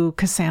into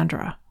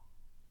Cassandra?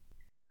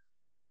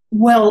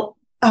 Well,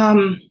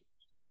 the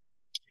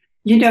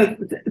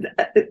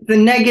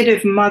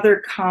negative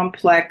mother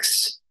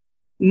complex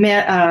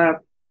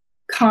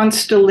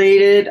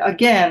constellated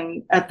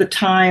again at the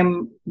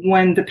time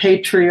when the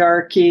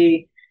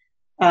patriarchy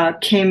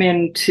came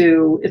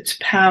into its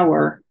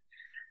power,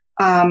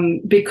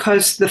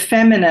 because the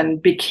feminine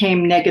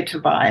became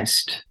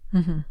negativized.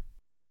 Mm-hmm.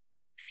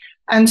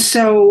 And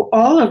so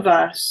all of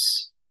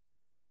us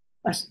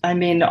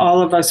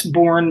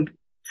born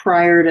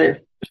prior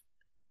to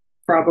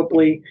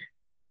probably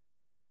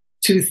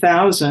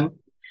 2000,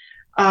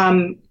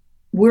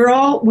 we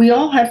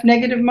all have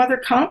negative mother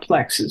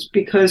complexes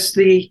because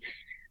the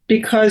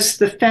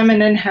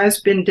feminine has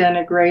been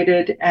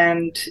denigrated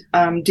and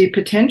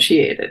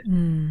depotentiated.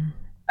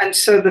 And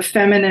so the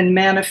feminine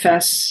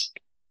manifests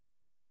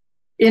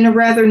in a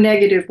rather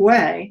negative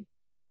way.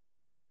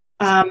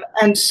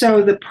 And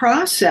so the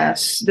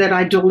process that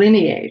I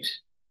delineate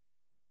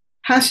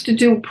has to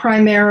do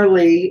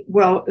primarily,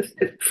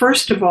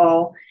 first of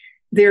all,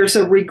 there's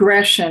a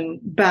regression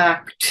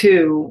back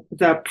to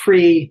the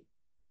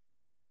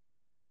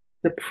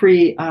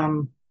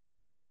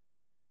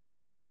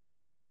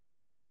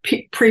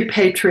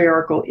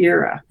pre-patriarchal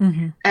era.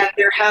 Mm-hmm. And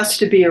there has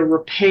to be a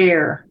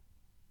repair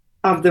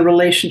of the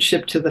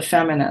relationship to the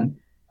feminine,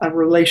 a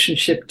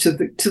relationship to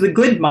the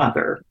good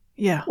mother,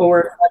 Yeah.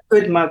 or a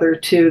good mother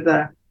to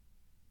the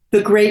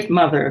great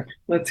mother,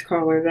 let's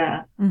call her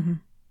that.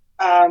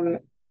 Mm-hmm.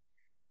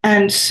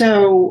 And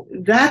so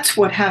that's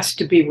what has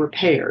to be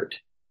repaired,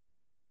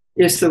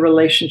 is the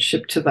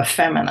relationship to the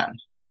feminine.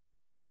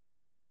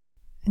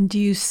 And do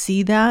you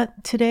see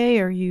that today?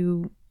 Are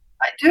you?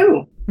 I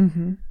do.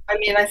 Mm-hmm. I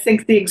mean, I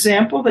think the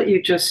example that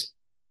you just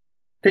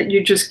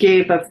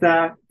gave of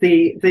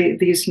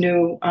these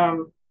new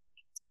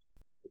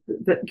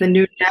the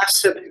new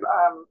NASA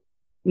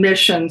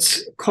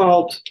missions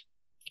called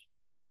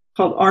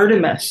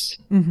Artemis.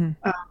 Mm-hmm.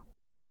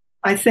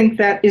 I think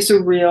that is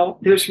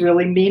there's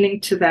really meaning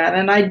to that,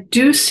 and I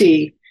do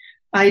see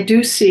a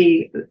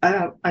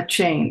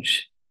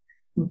change,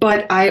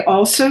 but I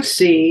also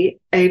see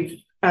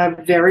a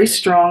very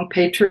strong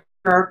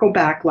patriarchal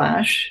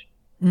backlash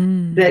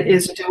that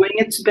is doing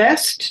its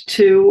best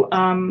to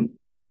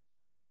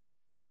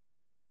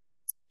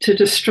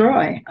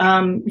destroy.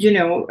 You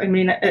know, I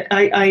mean,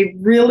 I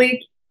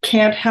really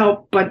can't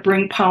help but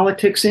bring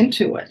politics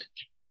into it.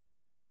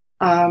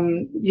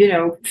 You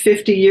know,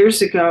 50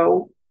 years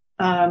ago,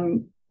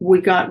 we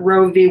got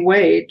Roe v.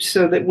 Wade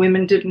so that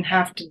women didn't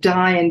have to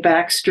die in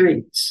back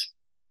streets.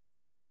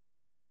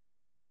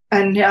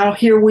 And now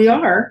here we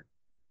are,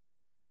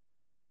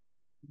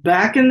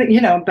 back in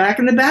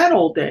the bad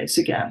old days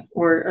again,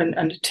 or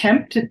an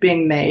attempt at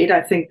being made.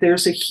 I think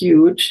there's a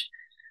huge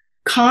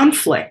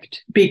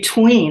conflict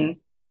between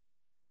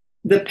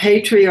the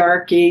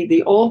patriarchy,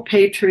 the old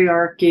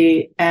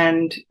patriarchy,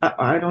 and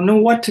I don't know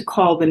what to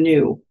call the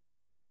new.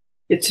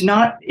 It's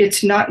not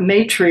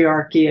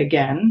matriarchy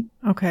again.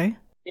 Okay.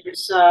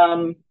 It's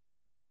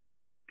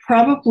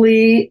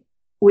probably,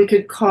 we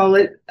could call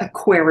it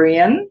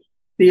Aquarian,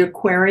 the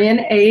Aquarian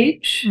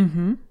age,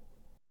 Mm-hmm.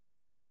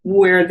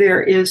 where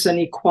there is an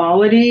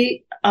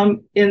equality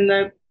in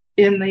the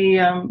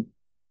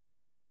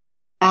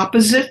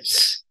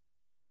opposites,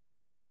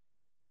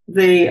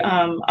 the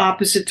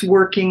opposites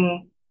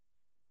working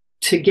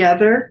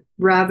together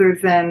rather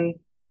than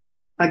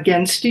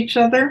against each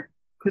other,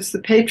 because the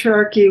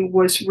patriarchy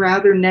was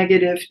rather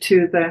negative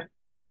to the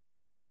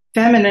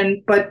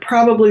feminine, but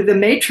probably the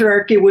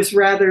matriarchy was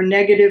rather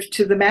negative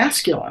to the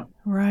masculine.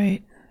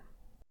 Right.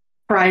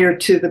 Prior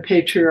to the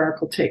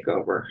patriarchal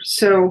takeover.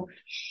 So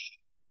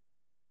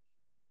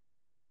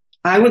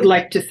I would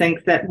like to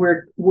think that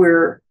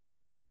we're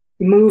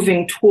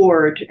moving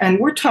toward, and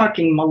we're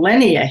talking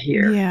millennia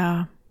here.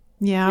 Yeah.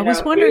 Yeah. I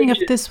was wondering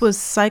if this was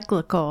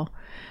cyclical,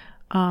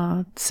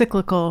 the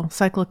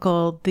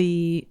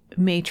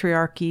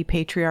matriarchy,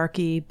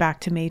 patriarchy, back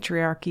to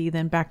matriarchy,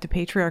 then back to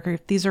patriarchy.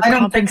 If these are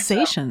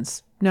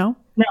compensations. No?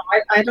 No,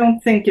 I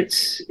don't think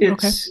it's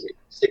Okay.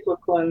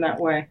 cyclical in that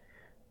way.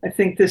 I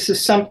think this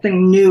is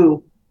something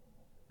new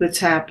that's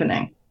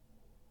happening.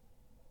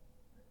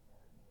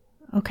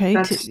 Okay.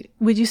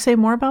 Would you say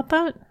more about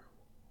that?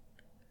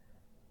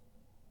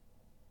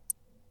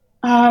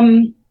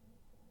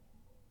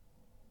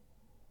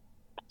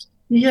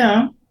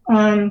 Yeah.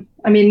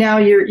 I mean, now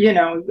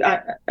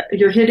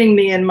you're hitting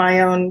me in my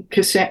own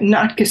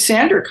not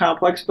Cassandra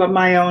complex, but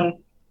my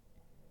own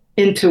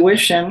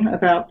intuition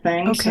about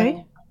things. Okay.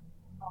 And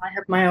I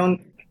have my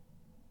own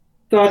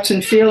thoughts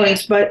and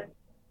feelings, but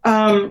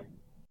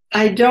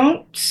I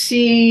don't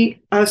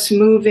see us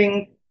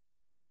moving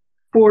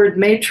toward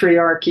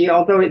matriarchy,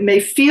 although it may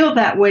feel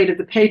that way to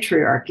the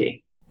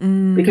patriarchy,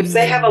 because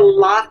they have a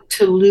lot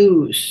to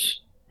lose.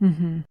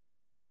 Mm-hmm.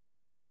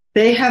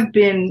 They have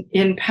been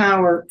in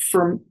power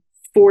for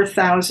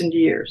 4,000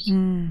 years.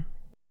 And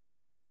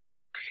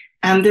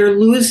they're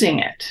losing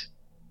it.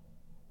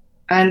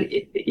 And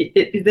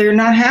they're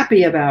not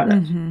happy about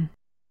it. Mm-hmm.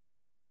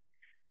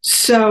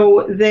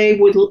 So they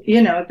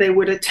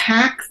would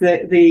attack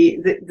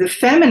the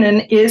feminine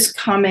is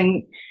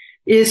coming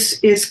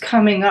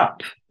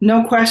up,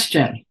 no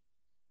question.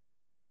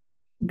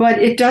 But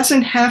it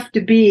doesn't have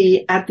to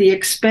be at the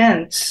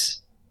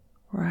expense,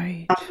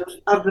 right,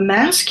 of the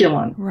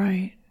masculine.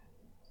 Right.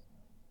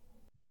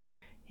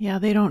 Yeah,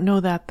 they don't know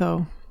that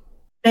though.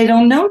 They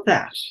don't know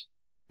that.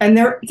 And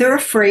they're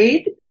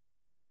afraid,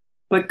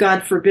 but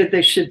God forbid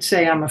they should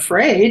say, I'm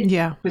afraid.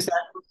 Yeah. Because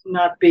that would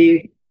not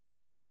be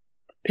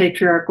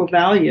patriarchal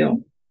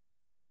value.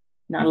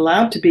 Not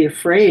allowed to be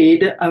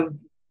afraid of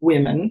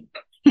women.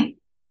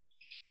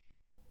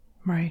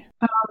 Right.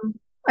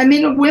 I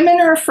mean, women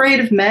are afraid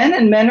of men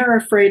and men are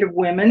afraid of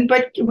women,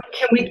 but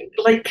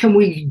can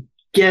we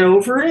get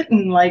over it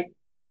and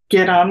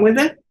get on with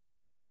it?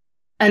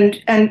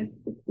 And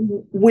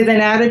with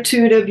an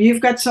attitude of,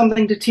 you've got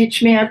something to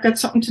teach me, I've got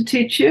something to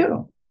teach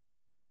you.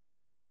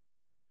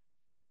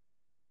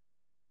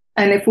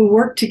 And if we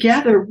work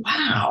together,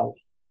 wow,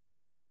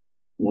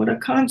 what a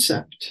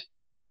concept.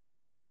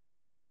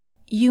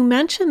 You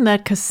mentioned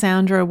that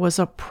Cassandra was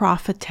a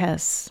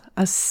prophetess,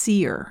 a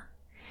seer.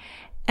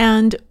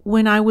 And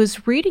when I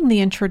was reading the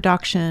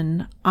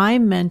introduction, I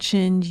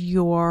mentioned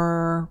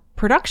your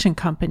production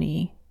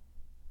company,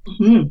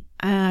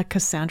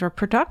 Cassandra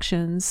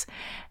Productions.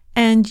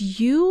 And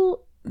you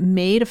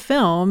made a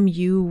film.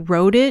 You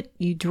wrote it,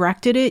 you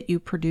directed it, you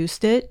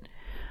produced it.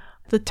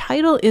 The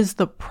title is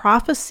The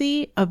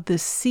Prophecy of the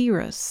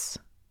Seeress.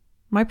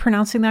 Am I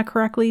pronouncing that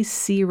correctly?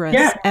 Seeress,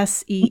 Yeah.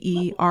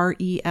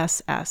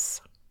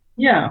 Seeress.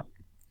 Yeah.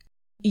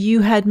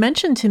 You had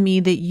mentioned to me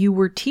that you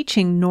were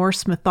teaching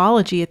Norse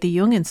mythology at the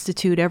Jung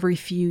Institute every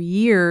few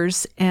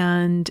years,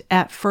 and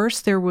at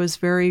first there was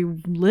very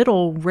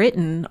little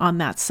written on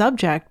that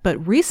subject,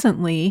 but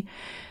recently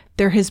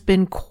there has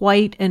been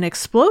quite an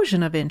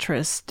explosion of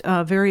interest,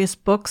 various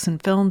books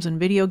and films and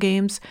video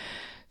games.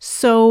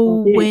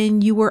 So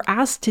when you were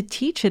asked to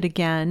teach it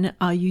again,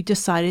 you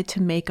decided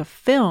to make a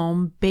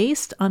film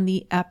based on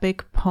the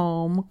epic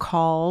poem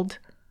called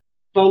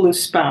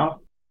Voluspa.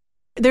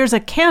 There's a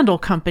candle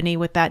company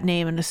with that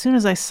name, and as soon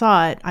as I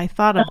saw it, I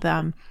thought of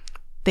them.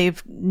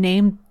 They've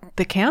named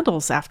the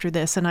candles after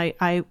this, and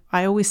I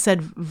always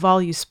said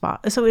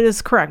Voluspa. So it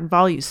is correct,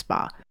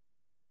 Voluspa.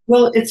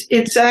 Well,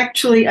 it's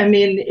actually, I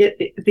mean,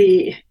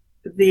 the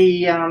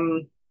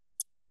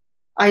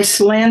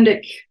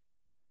Icelandic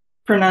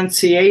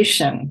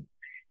pronunciation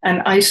and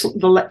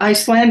the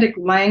Icelandic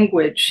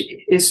language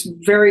is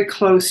very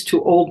close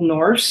to Old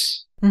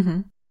Norse.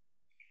 Mm-hmm.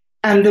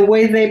 And the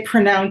way they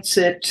pronounce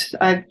it,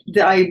 I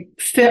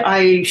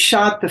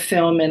shot the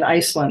film in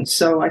Iceland,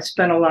 so I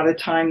spent a lot of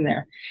time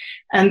there.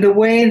 And the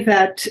way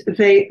that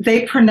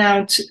they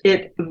pronounce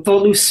it,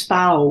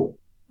 Voluspau.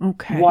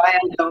 Okay. Why, I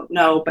don't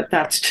know, but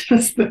that's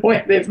just the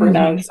way they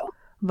pronounce it.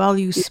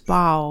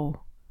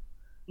 Voluspau.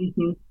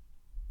 Mm-hmm.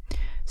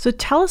 So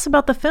tell us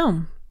about the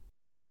film.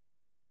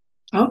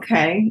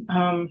 Okay.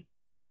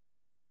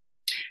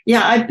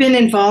 Yeah, I've been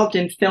involved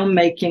in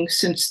filmmaking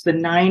since the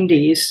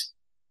 90s.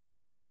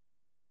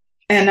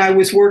 And I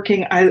was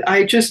working,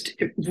 I just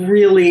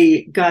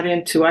really got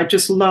into, I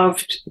just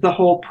loved the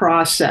whole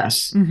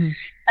process. Mm-hmm.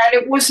 And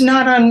it was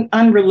not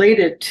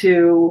unrelated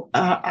to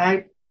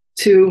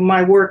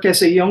my work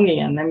as a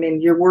Jungian. I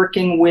mean, you're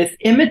working with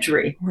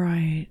imagery.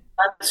 Right.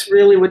 That's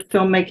really what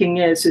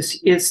filmmaking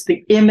is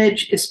the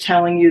image is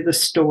telling you the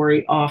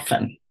story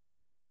often.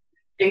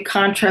 In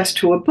contrast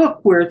to a book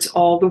where it's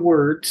all the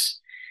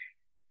words,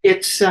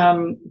 it's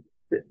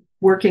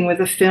working with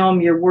a film,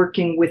 you're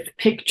working with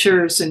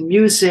pictures and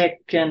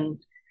music. And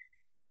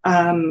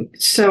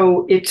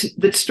so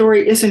the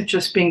story isn't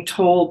just being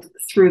told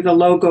through the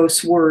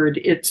logos word,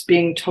 it's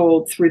being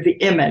told through the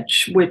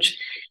image,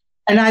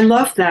 and I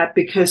love that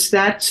because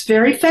that's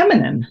very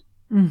feminine.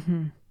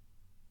 Mm-hmm.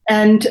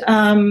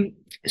 And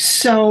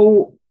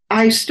so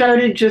I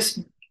started just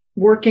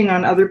working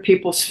on other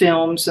people's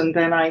films. And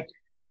then I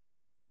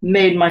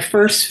made my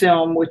first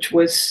film, which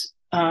was,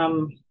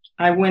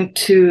 I went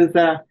to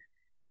the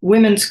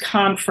Women's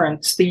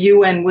Conference, the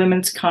UN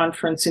Women's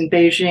Conference in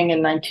Beijing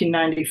in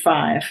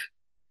 1995.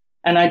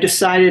 And I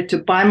decided to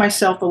buy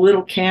myself a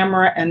little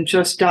camera and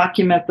just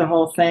document the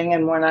whole thing.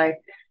 And when I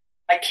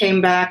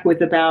came back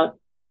with about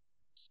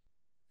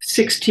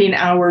 16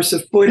 hours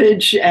of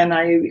footage, and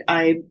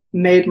I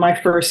made my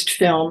first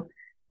film,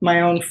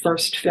 my own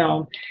first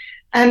film.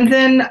 And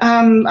then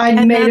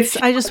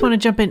I just want to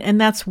jump in, and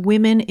that's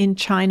Women in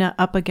China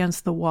Up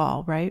Against the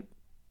Wall, right?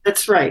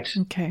 That's right.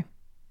 Okay.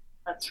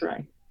 That's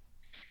right.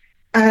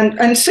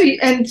 And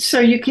so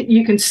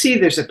you can see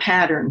there's a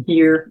pattern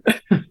here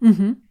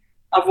mm-hmm.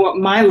 of what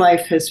my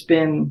life has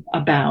been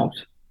about.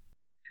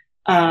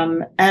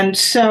 And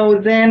so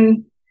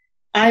then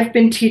I've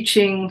been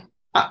teaching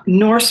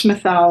Norse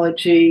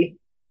mythology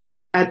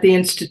at the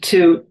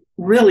Institute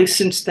really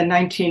since the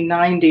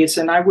 1990s.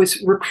 And I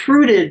was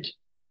recruited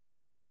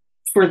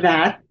for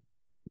that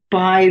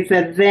by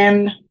the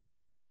then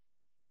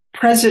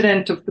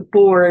president of the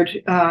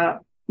board,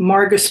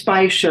 Marga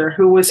Speicher,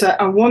 who was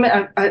a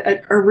woman,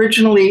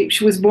 originally,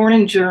 she was born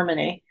in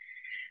Germany.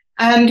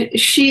 And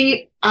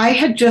I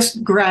had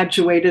just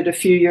graduated a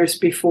few years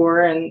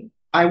before, and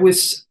I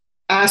was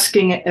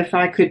asking if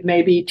I could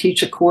maybe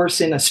teach a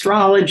course in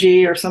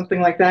astrology or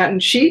something like that.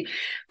 And she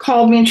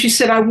called me and she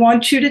said, I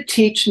want you to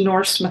teach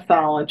Norse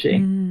mythology.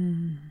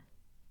 Mm.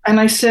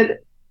 And I said,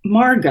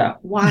 Marga,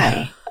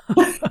 why?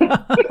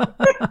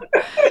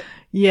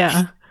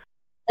 Yeah.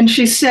 And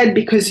she said,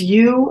 because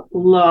you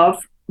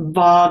love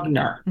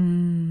Wagner.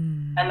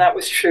 Mm. And that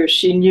was true.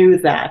 She knew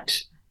that.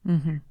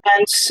 Mm-hmm.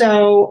 And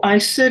so I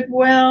said,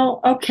 well,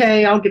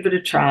 okay, I'll give it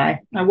a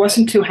try. I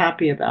wasn't too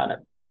happy about it.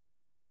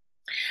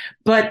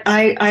 But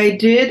I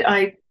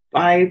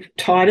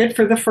taught it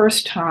for the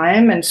first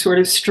time and sort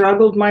of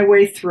struggled my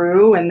way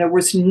through. And there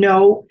were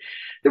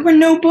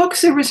no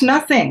books. There was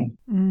nothing.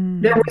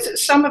 Mm. There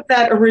was some of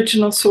that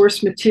original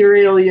source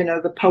material,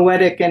 the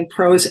poetic and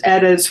prose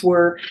eddas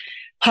were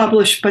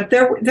published, but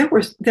there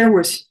was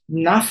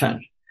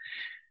nothing.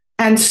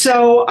 And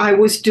so I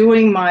was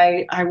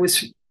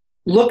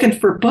looking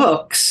for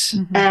books,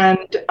 mm-hmm.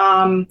 and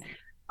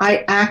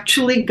I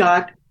actually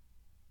got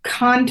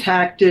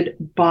contacted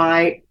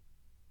by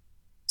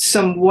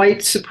some white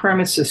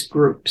supremacist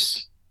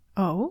groups.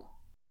 Oh.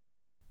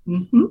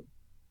 Mm-hmm.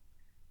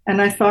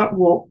 And I thought,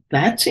 well,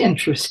 that's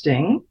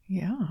interesting.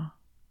 Yeah.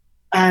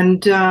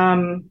 And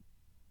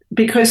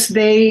because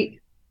they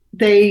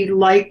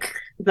like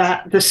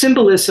that the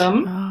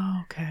symbolism,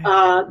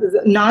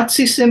 the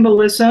Nazi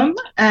symbolism,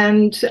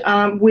 and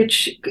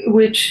which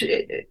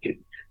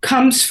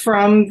comes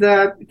from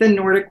the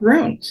Nordic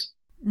runes.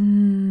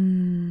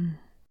 And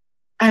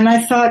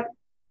I thought,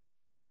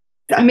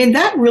 I mean,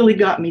 that really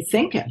got me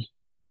thinking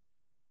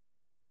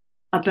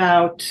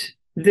about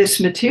this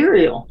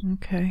material.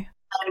 Okay.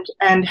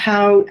 And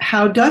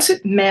how does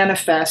it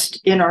manifest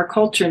in our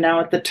culture now?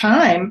 At the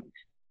time,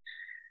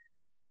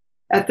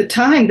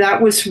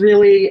 that was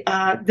really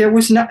there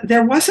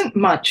wasn't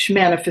much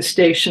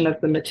manifestation of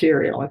the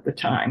material at the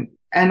time.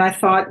 And I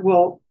thought,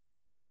 well,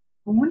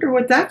 I wonder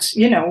what that's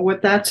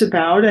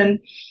about. And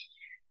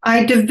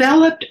I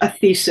developed a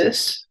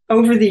thesis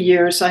over the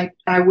years. I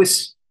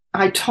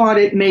taught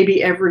it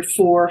maybe every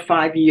 4 or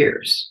 5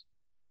 years.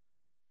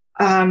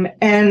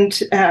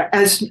 And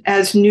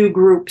as new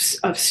groups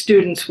of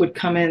students would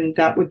come in,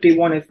 that would be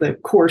one of the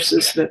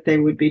courses that they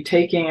would be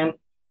taking. And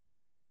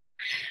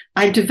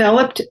I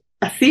developed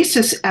a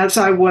thesis as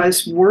I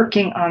was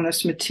working on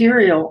this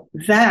material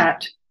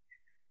that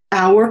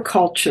our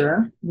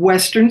culture,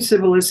 Western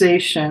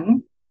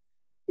civilization,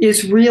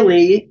 is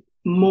really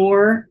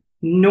more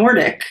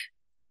Nordic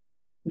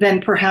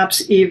than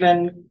perhaps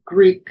even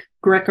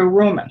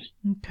Greco-Roman.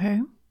 Okay.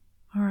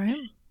 All right.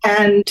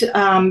 And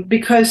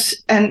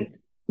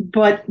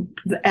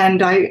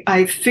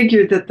I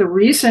figured that the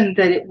reason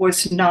that it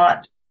was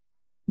not,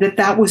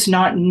 that was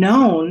not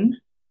known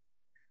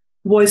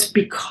was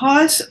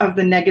because of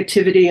the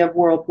negativity of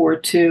World War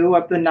II,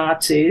 of the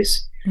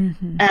Nazis.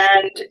 Mm-hmm.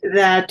 And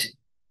that,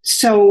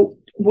 so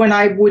when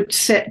I would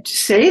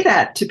say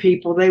that to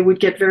people, they would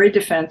get very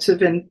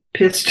defensive and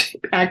pissed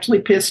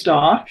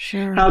off.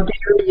 Sure. How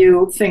dare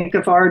you think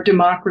of our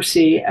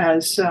democracy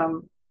as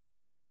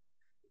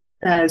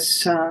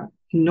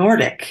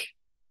Nordic,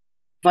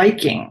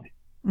 Viking.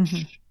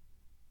 Mm-hmm.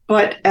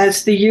 But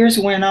as the years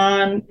went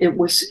on, it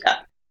was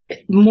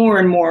more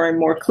and more and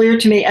more clear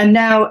to me, and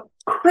now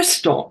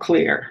crystal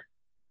clear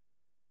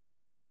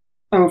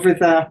over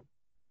the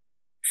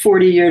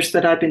 40 years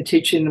that I've been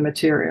teaching the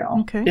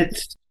material. Okay.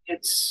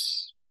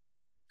 It's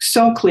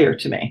so clear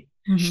to me.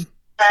 Mm-hmm.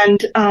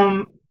 And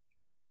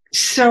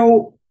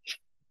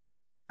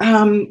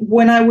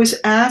when I was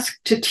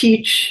asked to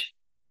teach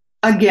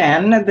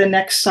again, the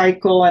next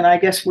cycle, and I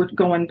guess we're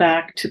going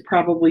back to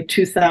probably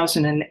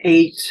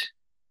 2008,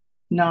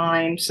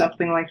 9,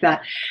 something like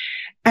that.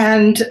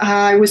 And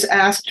I was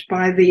asked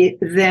by the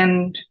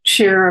then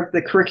chair of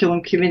the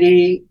curriculum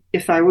committee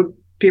if I would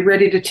be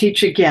ready to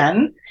teach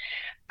again.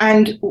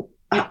 And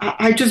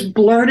I just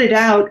blurted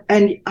out,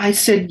 and I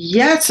said,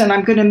 yes, and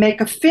I'm going to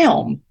make a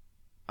film.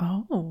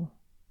 Oh.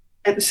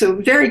 And so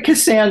very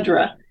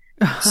Cassandra.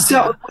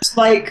 So it was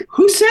like,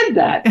 who said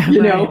that?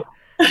 You know?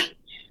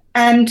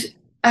 And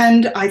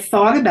I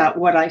thought about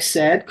what I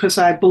said, because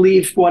I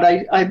believe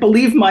I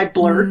believe my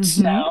blurts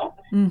mm-hmm. now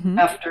mm-hmm.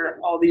 after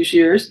all these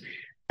years.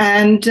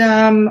 And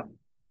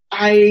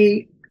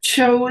I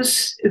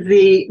chose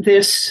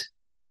this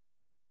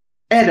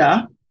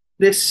Edda,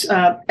 this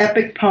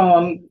epic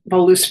poem,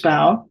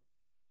 Voluspa,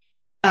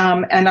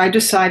 and I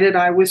decided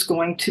I was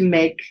going to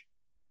make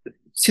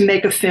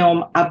a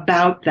film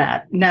about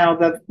that. Now,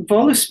 the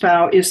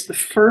Voluspa is the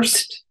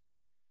first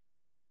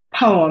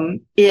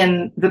poem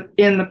in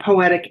the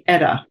Poetic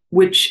Edda,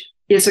 which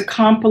is a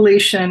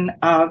compilation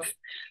of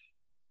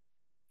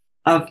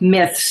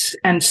myths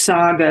and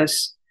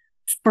sagas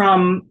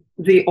from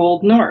the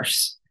Old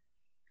Norse.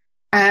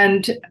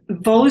 And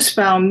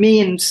Voluspa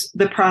means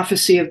the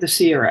prophecy of the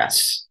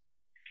seeress.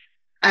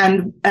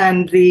 And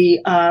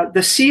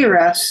the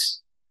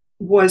seeress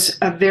was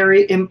a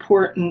very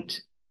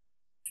important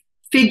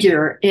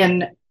figure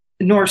in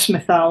Norse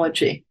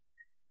mythology.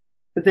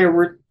 There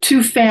were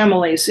 2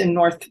 families in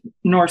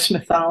Norse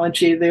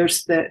mythology.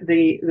 There's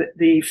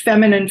the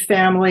feminine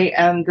family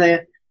and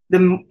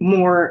the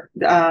more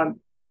the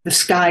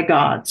sky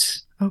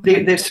gods.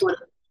 Okay.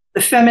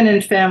 The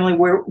feminine family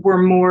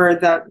were more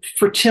the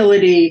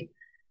fertility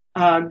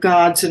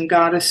gods and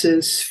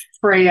goddesses,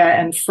 Freya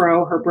and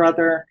Fro, her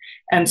brother,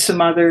 and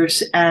some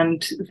others,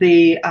 and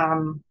the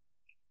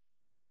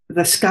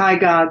sky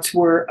gods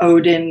were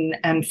Odin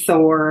and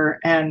Thor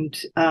and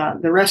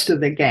the rest of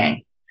the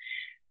gang.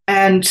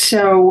 And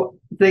so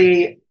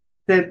the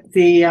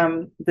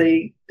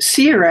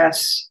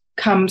seeress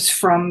comes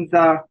from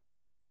the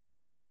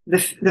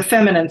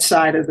feminine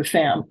side of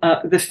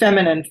the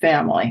feminine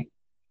family,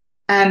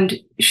 and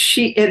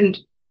she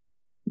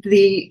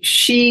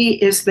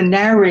is the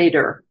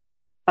narrator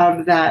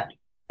of the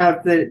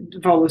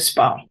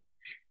Voluspa,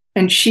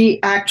 and she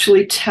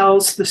actually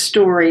tells the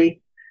story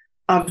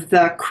of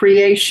the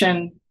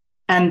creation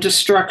and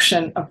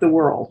destruction of the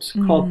world,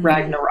 mm-hmm. called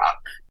Ragnarok.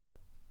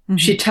 Mm-hmm.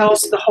 She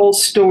tells the whole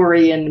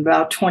story in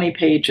about 20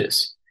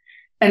 pages.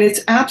 And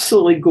it's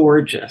absolutely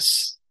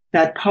gorgeous.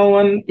 That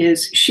poem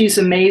she's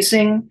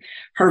amazing.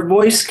 Her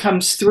voice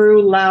comes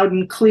through loud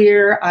and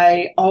clear.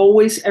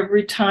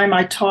 Every time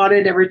I taught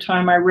it, every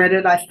time I read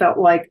it, I felt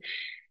like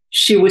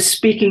she was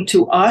speaking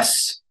to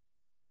us.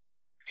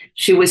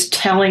 She was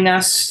telling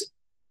us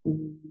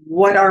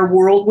what our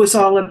world was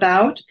all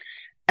about,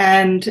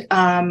 and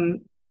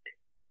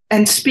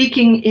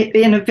speaking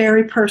in a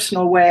very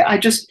personal way. I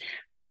just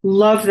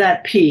love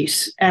that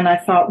piece, and I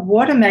thought,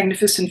 what a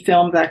magnificent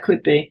film that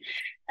could be.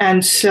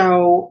 And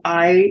so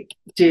I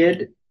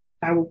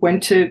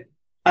went to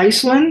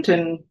Iceland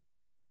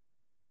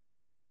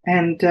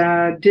and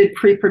did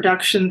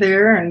pre-production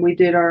there, and we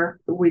did our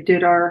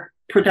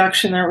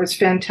production there. It was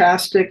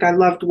fantastic. I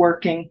loved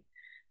working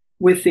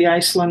with the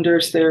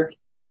Icelanders. They're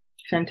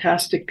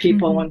fantastic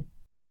people, and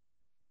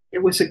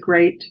it was a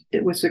great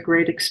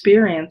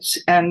experience.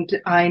 And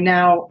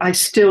I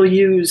still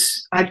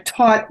use, I've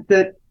taught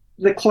the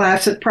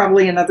class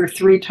probably another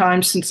 3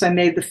 times since I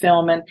made the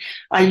film, and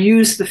I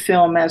use the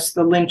film as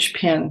the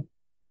linchpin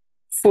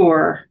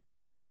for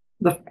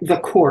the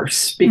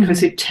course,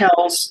 because it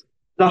tells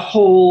the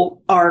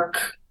whole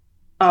arc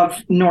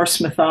of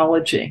Norse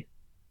mythology.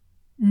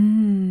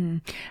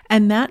 And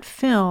that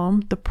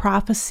film, The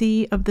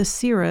Prophecy of the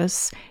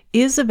Seeress,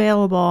 is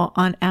available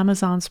on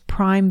Amazon's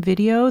Prime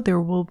Video. There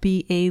will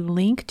be a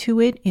link to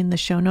it in the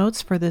show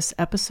notes for this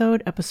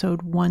episode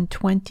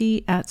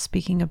 120 at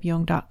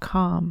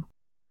speakingofjung.com.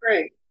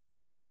 Great.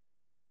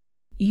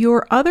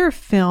 Your other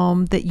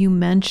film that you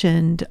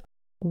mentioned,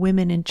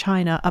 Women in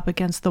China, Up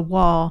Against the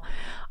Wall,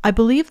 I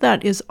believe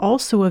that is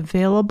also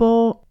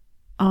available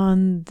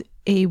on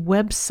a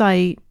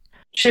website.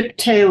 Chip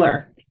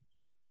Taylor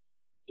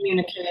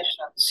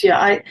Communications. Yeah,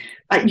 I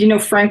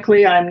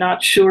frankly, I'm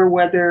not sure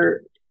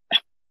whether,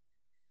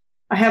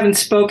 I haven't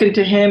spoken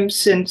to him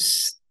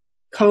since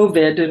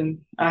COVID, and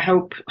I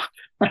hope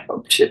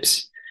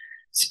Chip's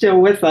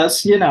still with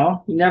us. You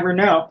never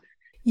know.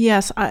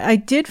 Yes, I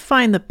did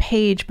find the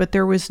page, but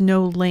there was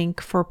no link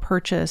for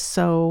purchase.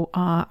 So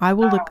I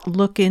will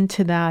look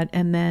into that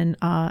and then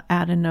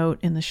add a note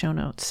in the show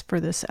notes for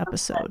this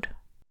episode.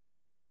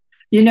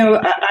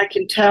 I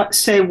can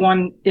say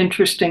one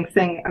interesting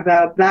thing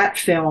about that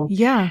film.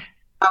 Yeah.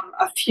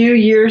 A few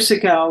years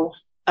ago,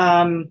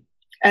 and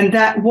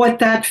what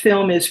that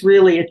film is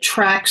really, it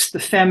tracks the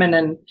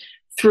feminine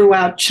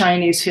throughout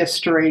Chinese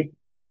history,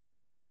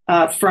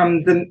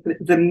 from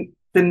the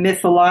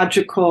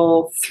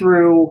mythological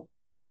through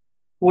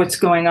what's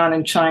going on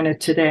in China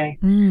today.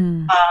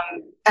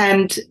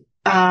 And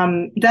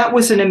that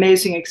was an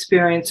amazing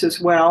experience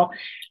as well.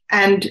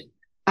 And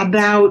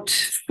about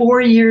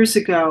 4 years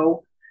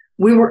ago,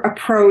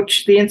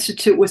 the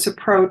Institute was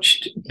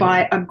approached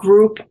by a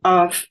group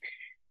of,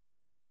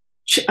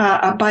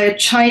 by a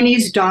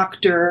Chinese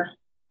doctor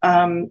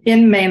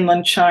in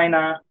mainland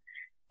China,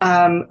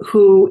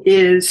 who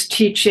is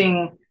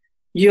teaching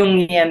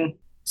Jungian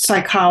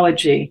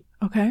psychology.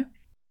 Okay.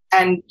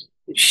 And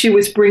she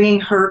was bringing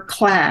her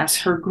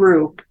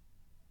group,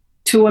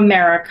 to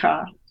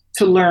America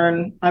to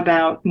learn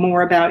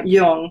more about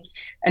Jung.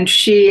 And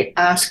she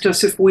asked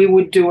us if we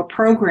would do a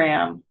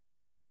program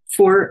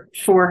for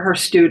her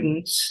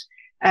students.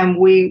 And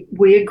we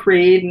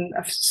agreed, and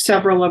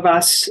several of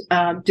us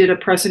did a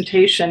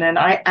presentation, and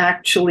I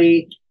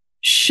actually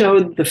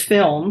showed the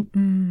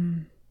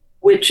film,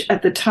 which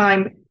at the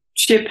time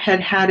Chip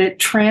had it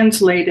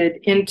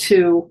translated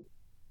into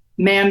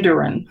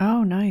Mandarin.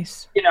 Oh,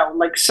 nice.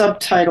 Like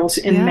subtitles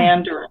in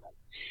Mandarin.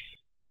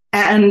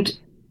 And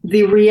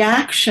the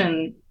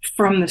reaction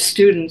from the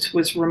students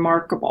was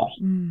remarkable.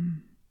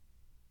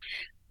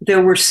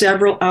 There were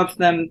several of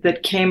them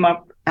that came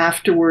up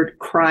afterward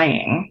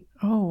crying.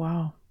 Oh,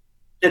 wow.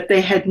 That they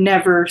had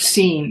never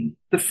seen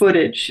the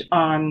footage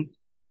on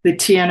the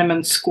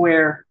Tiananmen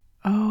Square.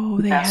 Oh,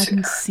 they massacre.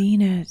 Hadn't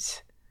seen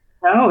it.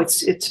 No,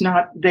 it's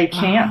not, they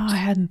can't. Oh, I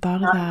hadn't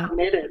thought of that.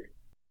 Permitted.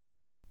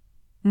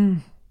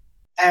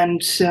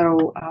 And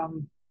so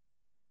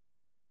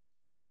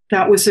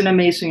that was an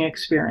amazing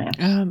experience.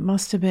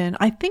 Must have been.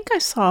 I think I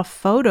saw a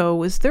photo.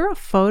 Was there a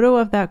photo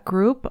of that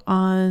group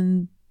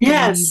on the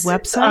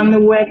website? On the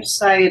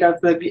website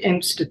of the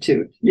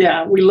Institute.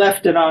 Yeah, we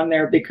left it on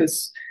there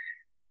because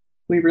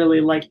we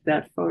really liked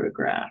that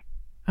photograph.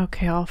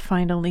 Okay, I'll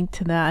find a link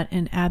to that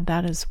and add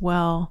that as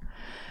well.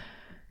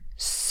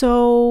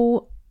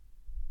 So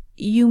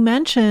you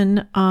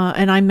mentioned,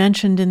 and I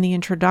mentioned in the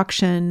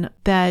introduction,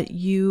 that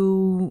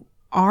you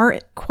are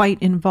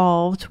quite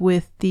involved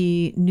with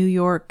the New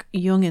York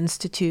Jung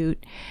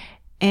Institute.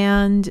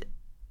 And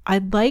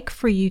I'd like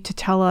for you to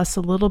tell us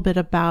a little bit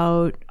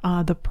about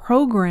the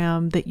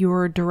program that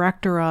you're a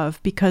director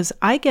of, because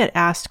I get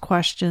asked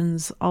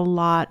questions a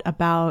lot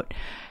about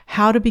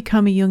how to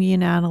become a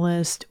Jungian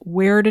analyst,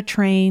 where to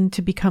train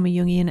to become a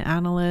Jungian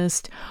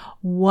analyst,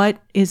 what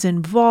is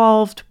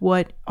involved,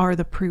 what are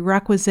the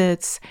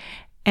prerequisites.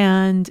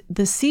 And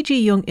the C.G.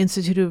 Jung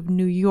Institute of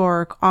New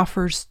York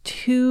offers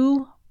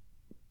 2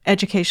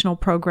 educational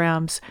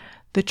programs: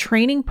 the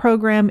training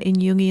program in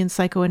Jungian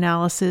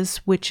psychoanalysis,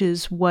 which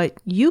is what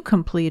you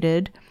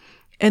completed,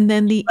 and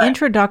then the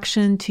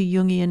introduction to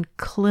Jungian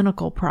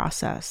clinical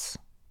process.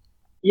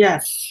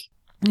 Yes.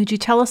 Could you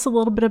tell us a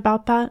little bit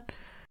about that?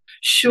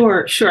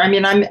 Sure. I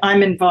mean,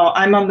 I'm involved.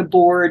 I'm on the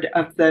board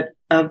of the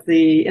of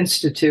the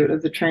institute,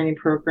 of the training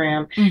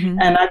program.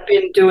 And I've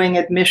been doing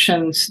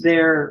admissions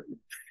there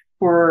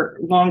for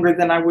longer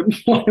than I would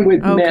want to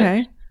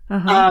admit.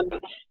 Okay.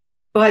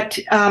 But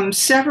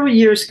several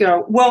years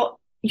ago, well,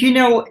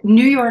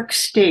 New York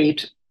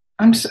State,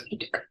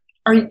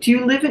 do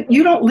you live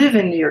you don't live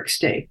in New York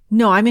State?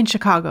 No, I'm in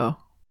Chicago.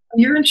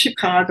 You're in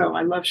Chicago.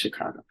 I love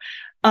Chicago.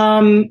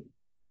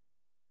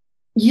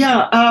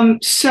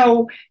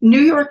 So New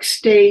York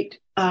State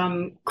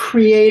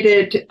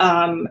created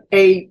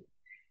a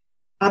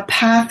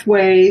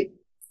pathway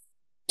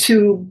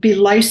to be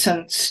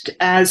licensed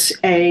as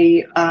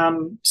a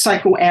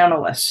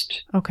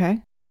psychoanalyst.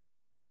 Okay.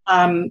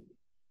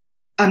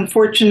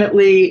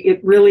 Unfortunately,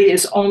 it really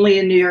is only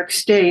in New York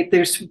State.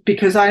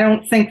 Because I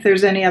don't think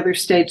there's any other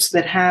states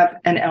that have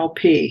an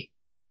LP.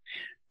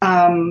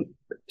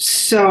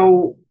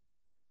 So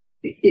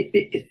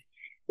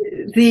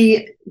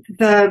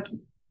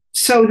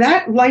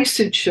that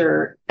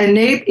licensure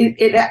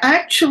it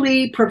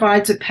actually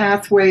provides a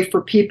pathway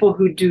for people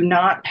who do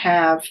not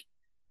have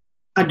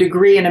a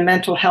degree in a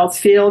mental health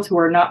field, who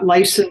are not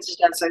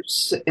licensed as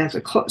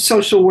a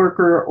social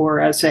worker or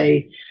as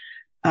a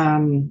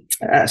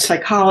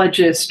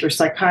psychologist or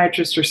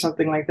psychiatrist or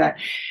something like that.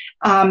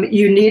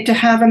 You need to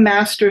have a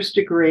master's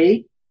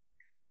degree,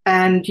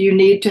 and you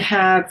need to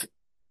have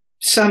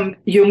some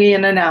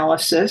Jungian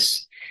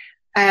analysis.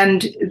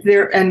 And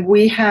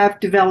we have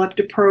developed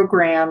a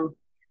program,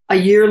 a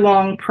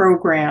year-long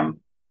program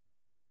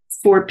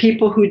for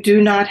people who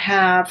do not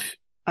have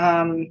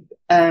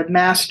a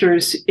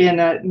master's in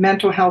a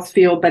mental health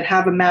field, but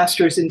have a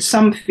master's in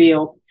some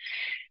field.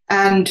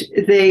 And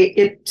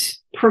it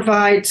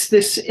provides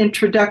this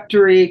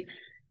introductory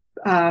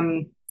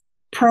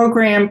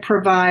program,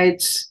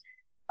 provides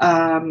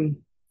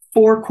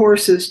 4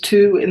 courses,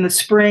 2 in the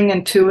spring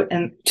and 2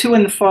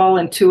 in the fall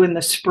and 2 in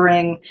the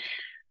spring.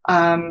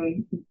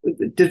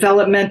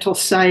 Developmental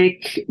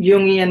psych,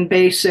 Jungian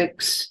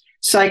basics,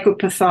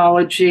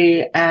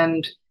 psychopathology,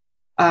 and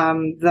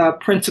the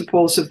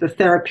principles of the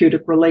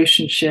therapeutic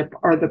relationship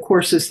are the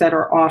courses that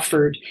are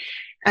offered.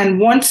 And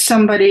once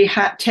somebody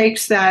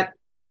takes that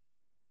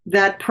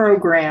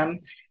program,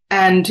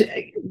 and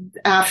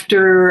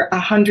after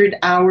 100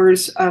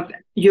 hours of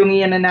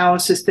Jungian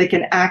analysis, they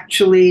can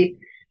actually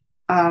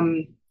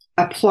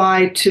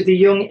apply to the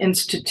Jung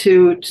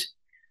Institute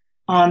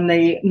on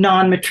the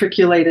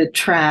non-matriculated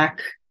track,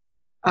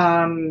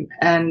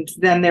 and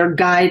then they're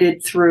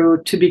guided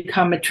through to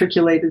become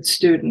matriculated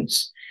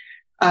students.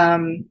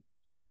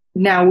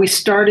 Now, we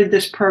started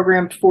this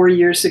program 4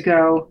 years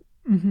ago.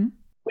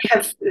 We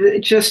have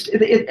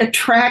it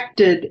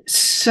attracted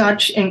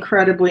such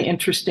incredibly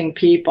interesting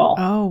people.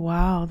 Oh,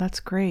 wow.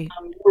 That's great.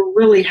 We're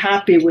really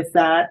happy with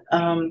that.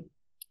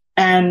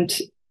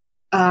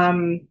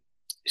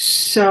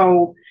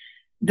 So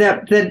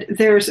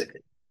there's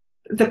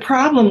the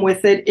problem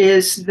with it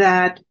is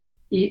that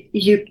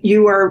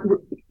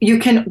you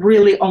can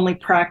really only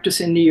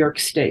practice in New York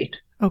State.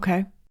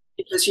 Okay.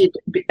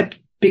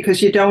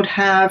 Because you don't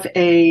have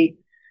a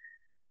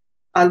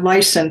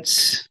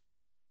license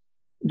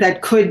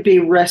that could be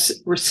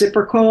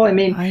reciprocal. I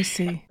mean, I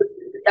see.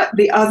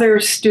 The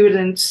other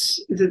students,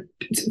 the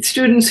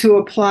students who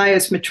apply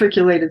as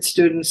matriculated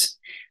students,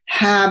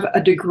 have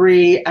a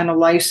degree and a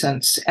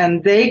license,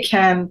 and they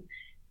can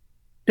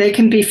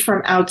be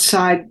from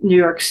outside New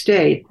York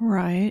State,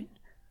 right?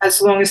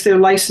 As long as they're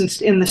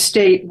licensed in the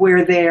state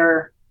where they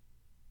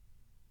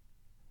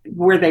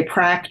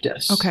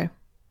practice. Okay.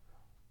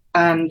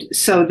 And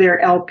so their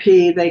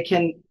LP, they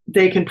can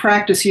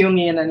practice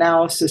Jungian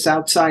analysis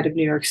outside of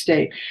New York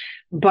State,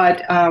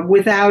 but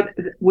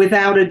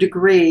without a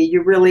degree,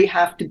 you really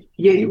have to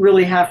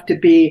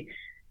be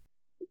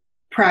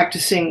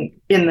practicing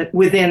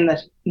within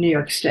the New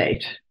York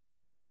State.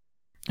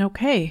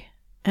 Okay,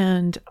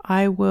 and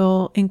I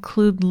will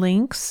include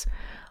links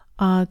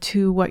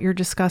to what you're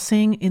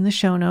discussing in the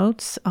show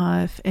notes.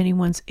 If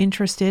anyone's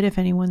interested, if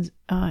anyone's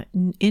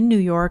in New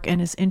York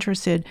and is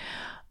interested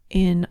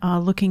in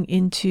looking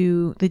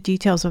into the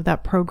details of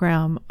that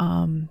program,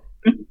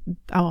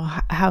 I'll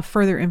have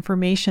further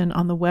information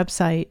on the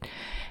website.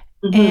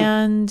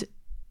 And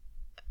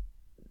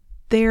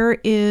there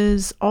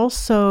was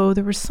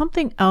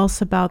something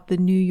else about the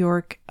New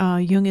York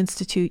Jung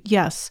Institute.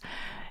 Yes,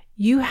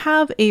 you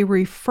have a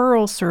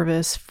referral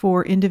service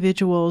for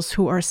individuals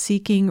who are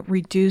seeking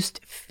reduced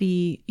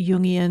fee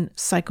Jungian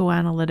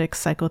psychoanalytic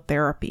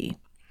psychotherapy.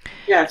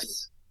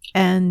 Yes.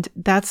 And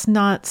that's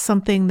not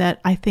something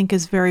that I think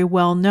is very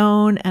well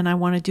known, and I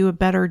want to do a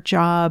better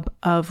job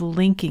of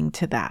linking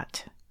to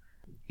that,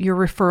 your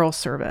referral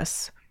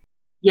service.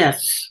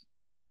 Yes.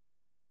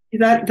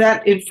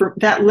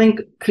 That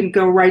link can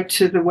go right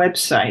to the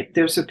website.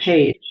 There's a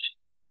page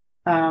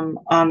on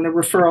the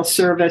referral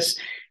service.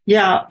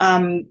 Yeah,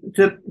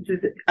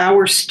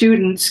 our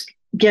students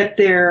get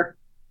their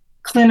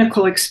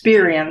clinical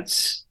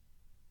experience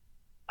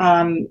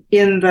in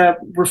the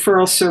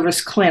referral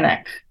service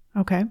clinic.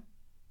 Okay.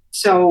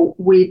 So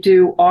we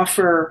do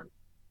offer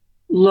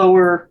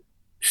lower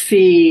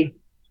fee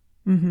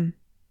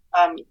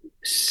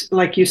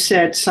like you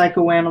said,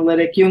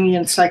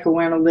 Jungian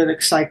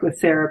psychoanalytic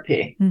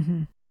psychotherapy.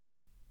 Mm-hmm.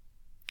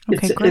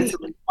 Okay, great. It's a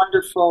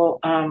wonderful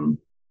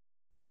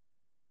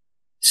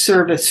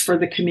service for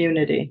the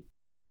community.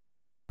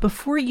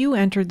 Before you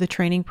entered the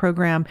training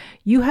program,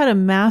 you had a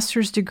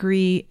master's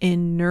degree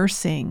in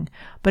nursing,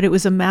 but it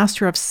was a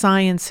Master of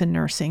Science in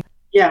nursing.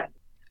 Yeah,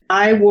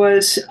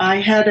 I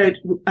had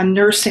a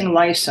nursing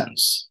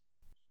license,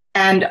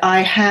 and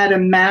I had a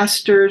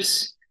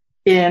master's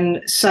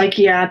in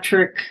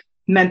psychiatric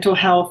mental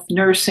health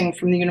nursing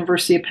from the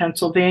University of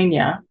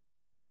Pennsylvania.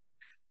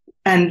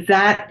 And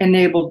that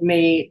enabled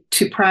me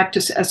to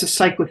practice as a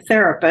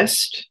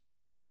psychotherapist.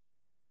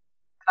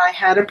 I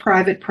had a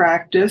private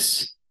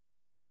practice,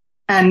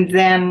 and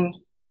then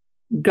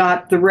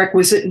got the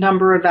requisite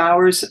number of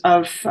hours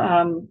of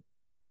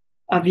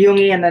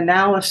Jungian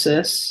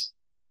analysis,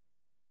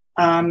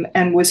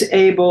 and was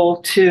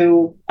able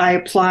to. I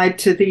applied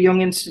to the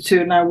Jung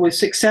Institute, and I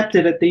was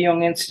accepted at the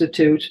Jung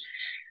Institute.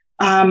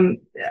 I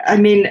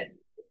mean,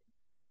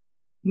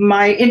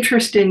 my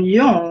interest in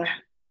Jung.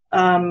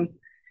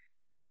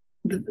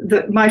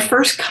 My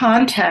first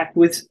contact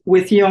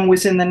with Jung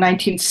was in the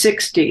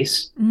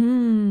 1960s,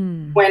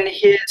 when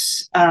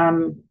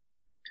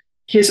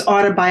his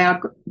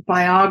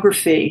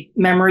autobiography,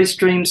 Memories,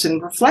 Dreams,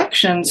 and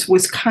Reflections,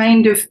 was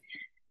kind of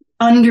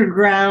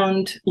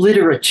underground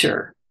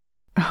literature.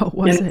 Oh,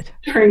 was it?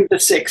 During the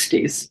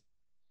 60s.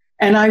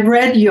 And I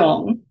read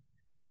Jung,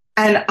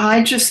 and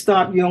I just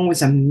thought Jung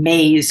was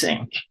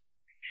amazing.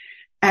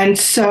 And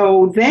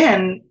so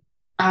then,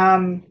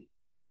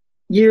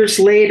 years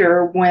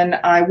later, when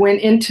I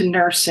went into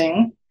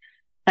nursing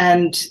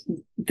and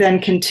then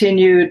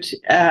continued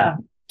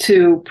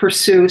to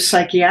pursue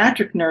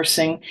psychiatric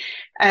nursing,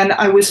 and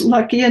I was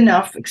lucky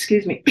enough,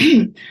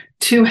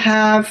 to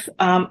have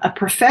a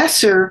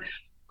professor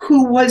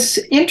who was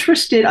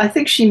interested. I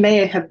think she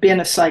may have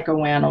been a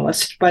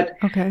psychoanalyst, but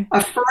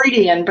a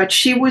Freudian, but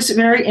she was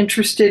very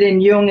interested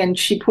in Jung, and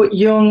she put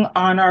Jung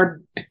on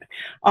our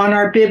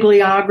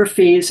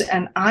bibliographies.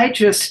 And I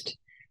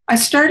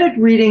started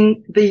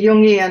reading the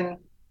Jungian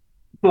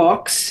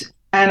books,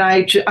 and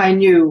I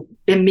knew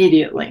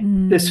immediately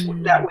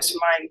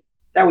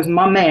that was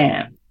my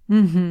man.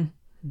 Mm-hmm.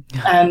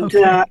 And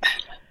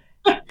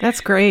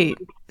that's great.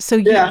 So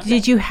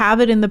did you have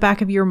it in the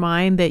back of your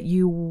mind that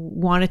you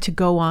wanted to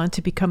go on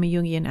to become a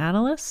Jungian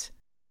analyst?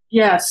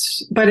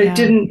 Yes, but it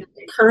didn't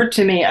occur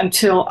to me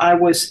until I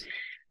was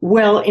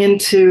well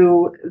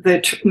into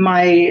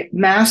my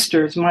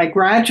master's, my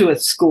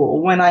graduate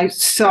school, when I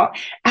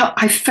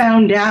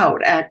found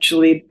out,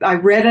 actually, I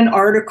read an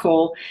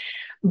article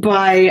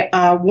by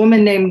a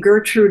woman named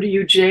Gertrude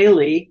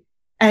Ujeli,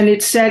 and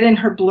it said in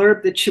her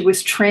blurb that she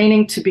was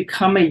training to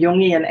become a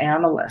Jungian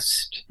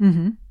analyst.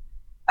 Mm-hmm.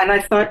 And I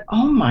thought,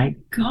 oh my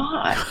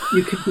God,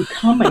 you could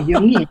become a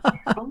Jungian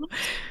analyst?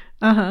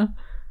 Uh-huh.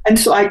 And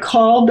so I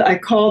called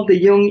the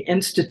Jung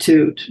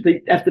Institute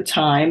at the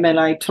time, and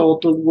I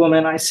told the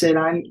woman, I said,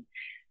 I'm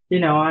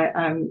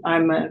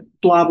a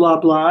blah, blah,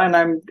 blah, and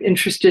I'm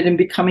interested in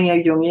becoming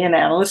a Jungian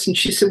analyst. And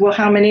she said, well,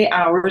 how many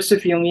hours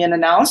of Jungian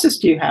analysis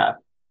do you have?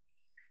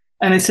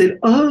 And I said,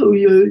 oh,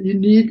 you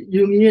need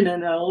Jungian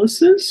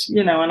analysis?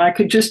 And I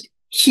could just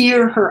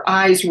hear her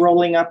eyes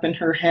rolling up in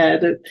her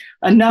head,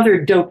 another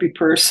dopey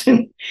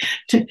person,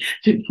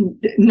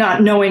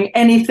 not knowing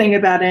anything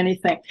about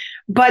anything.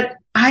 But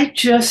I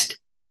just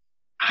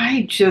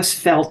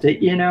felt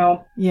it,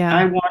 Yeah.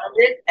 I wanted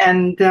it.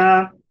 And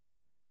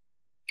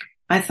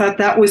I thought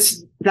that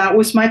was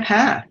my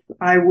path.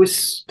 I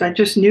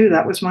just knew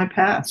that was my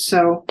path.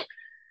 So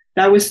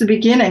that was the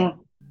beginning.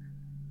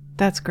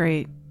 That's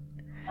great.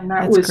 And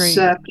that was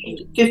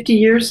 50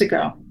 years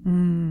ago.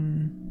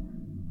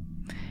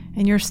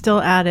 And you're still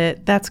at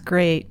it. That's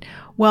great.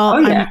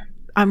 Well,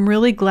 I'm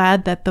really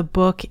glad that the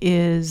book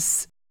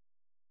is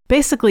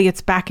basically,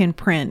 it's back in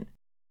print.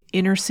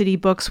 Inner City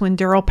Books, when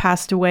Daryl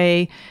passed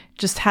away,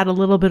 just had a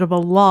little bit of a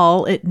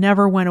lull. It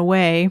never went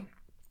away,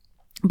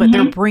 but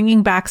they're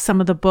bringing back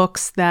some of the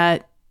books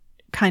that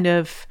kind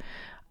of,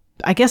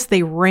 I guess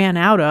they ran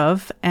out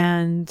of,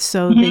 and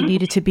so they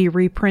needed to be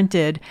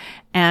reprinted.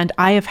 And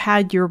I have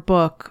had your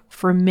book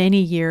for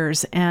many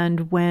years.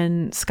 And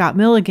when Scott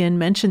Milligan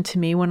mentioned to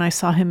me, when I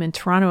saw him in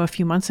Toronto a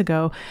few months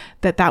ago,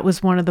 that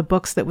was one of the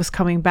books that was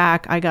coming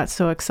back, I got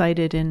so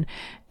excited and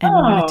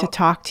wanted to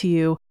talk to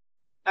you.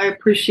 I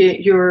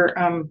appreciate your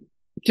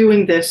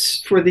doing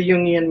this for the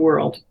Jungian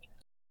world.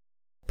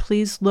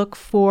 Please look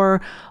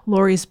for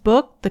Laurie's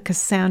book, The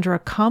Cassandra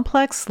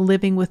Complex,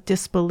 Living with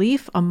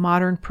Disbelief, A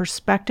Modern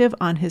Perspective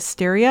on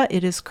Hysteria.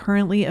 It is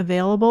currently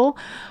available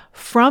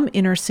from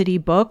Inner City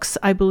Books.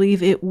 I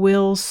believe it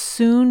will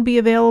soon be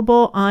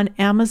available on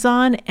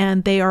Amazon,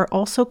 and they are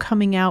also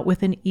coming out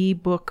with an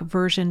ebook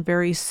version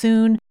very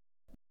soon.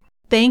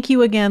 Thank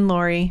you again,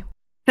 Laurie.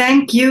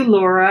 Thank you,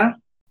 Laura.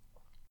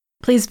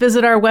 Please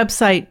visit our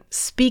website,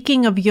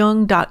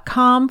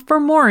 speakingofjung.com,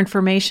 for more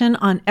information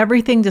on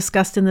everything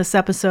discussed in this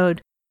episode.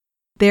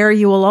 There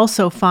you will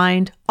also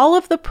find all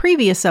of the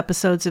previous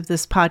episodes of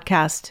this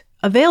podcast,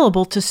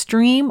 available to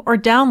stream or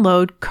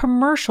download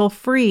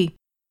commercial-free.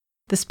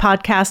 This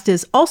podcast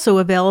is also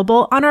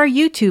available on our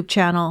YouTube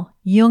channel,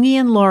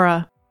 Jungian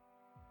Laura.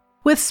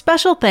 With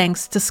special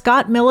thanks to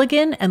Scott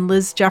Milligan and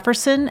Liz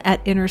Jefferson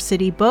at Inner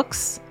City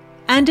Books,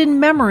 and in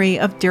memory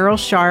of Daryl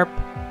Sharp,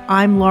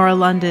 I'm Laura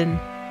London,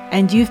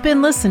 and you've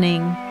been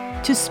listening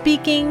to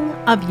Speaking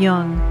of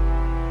Jung.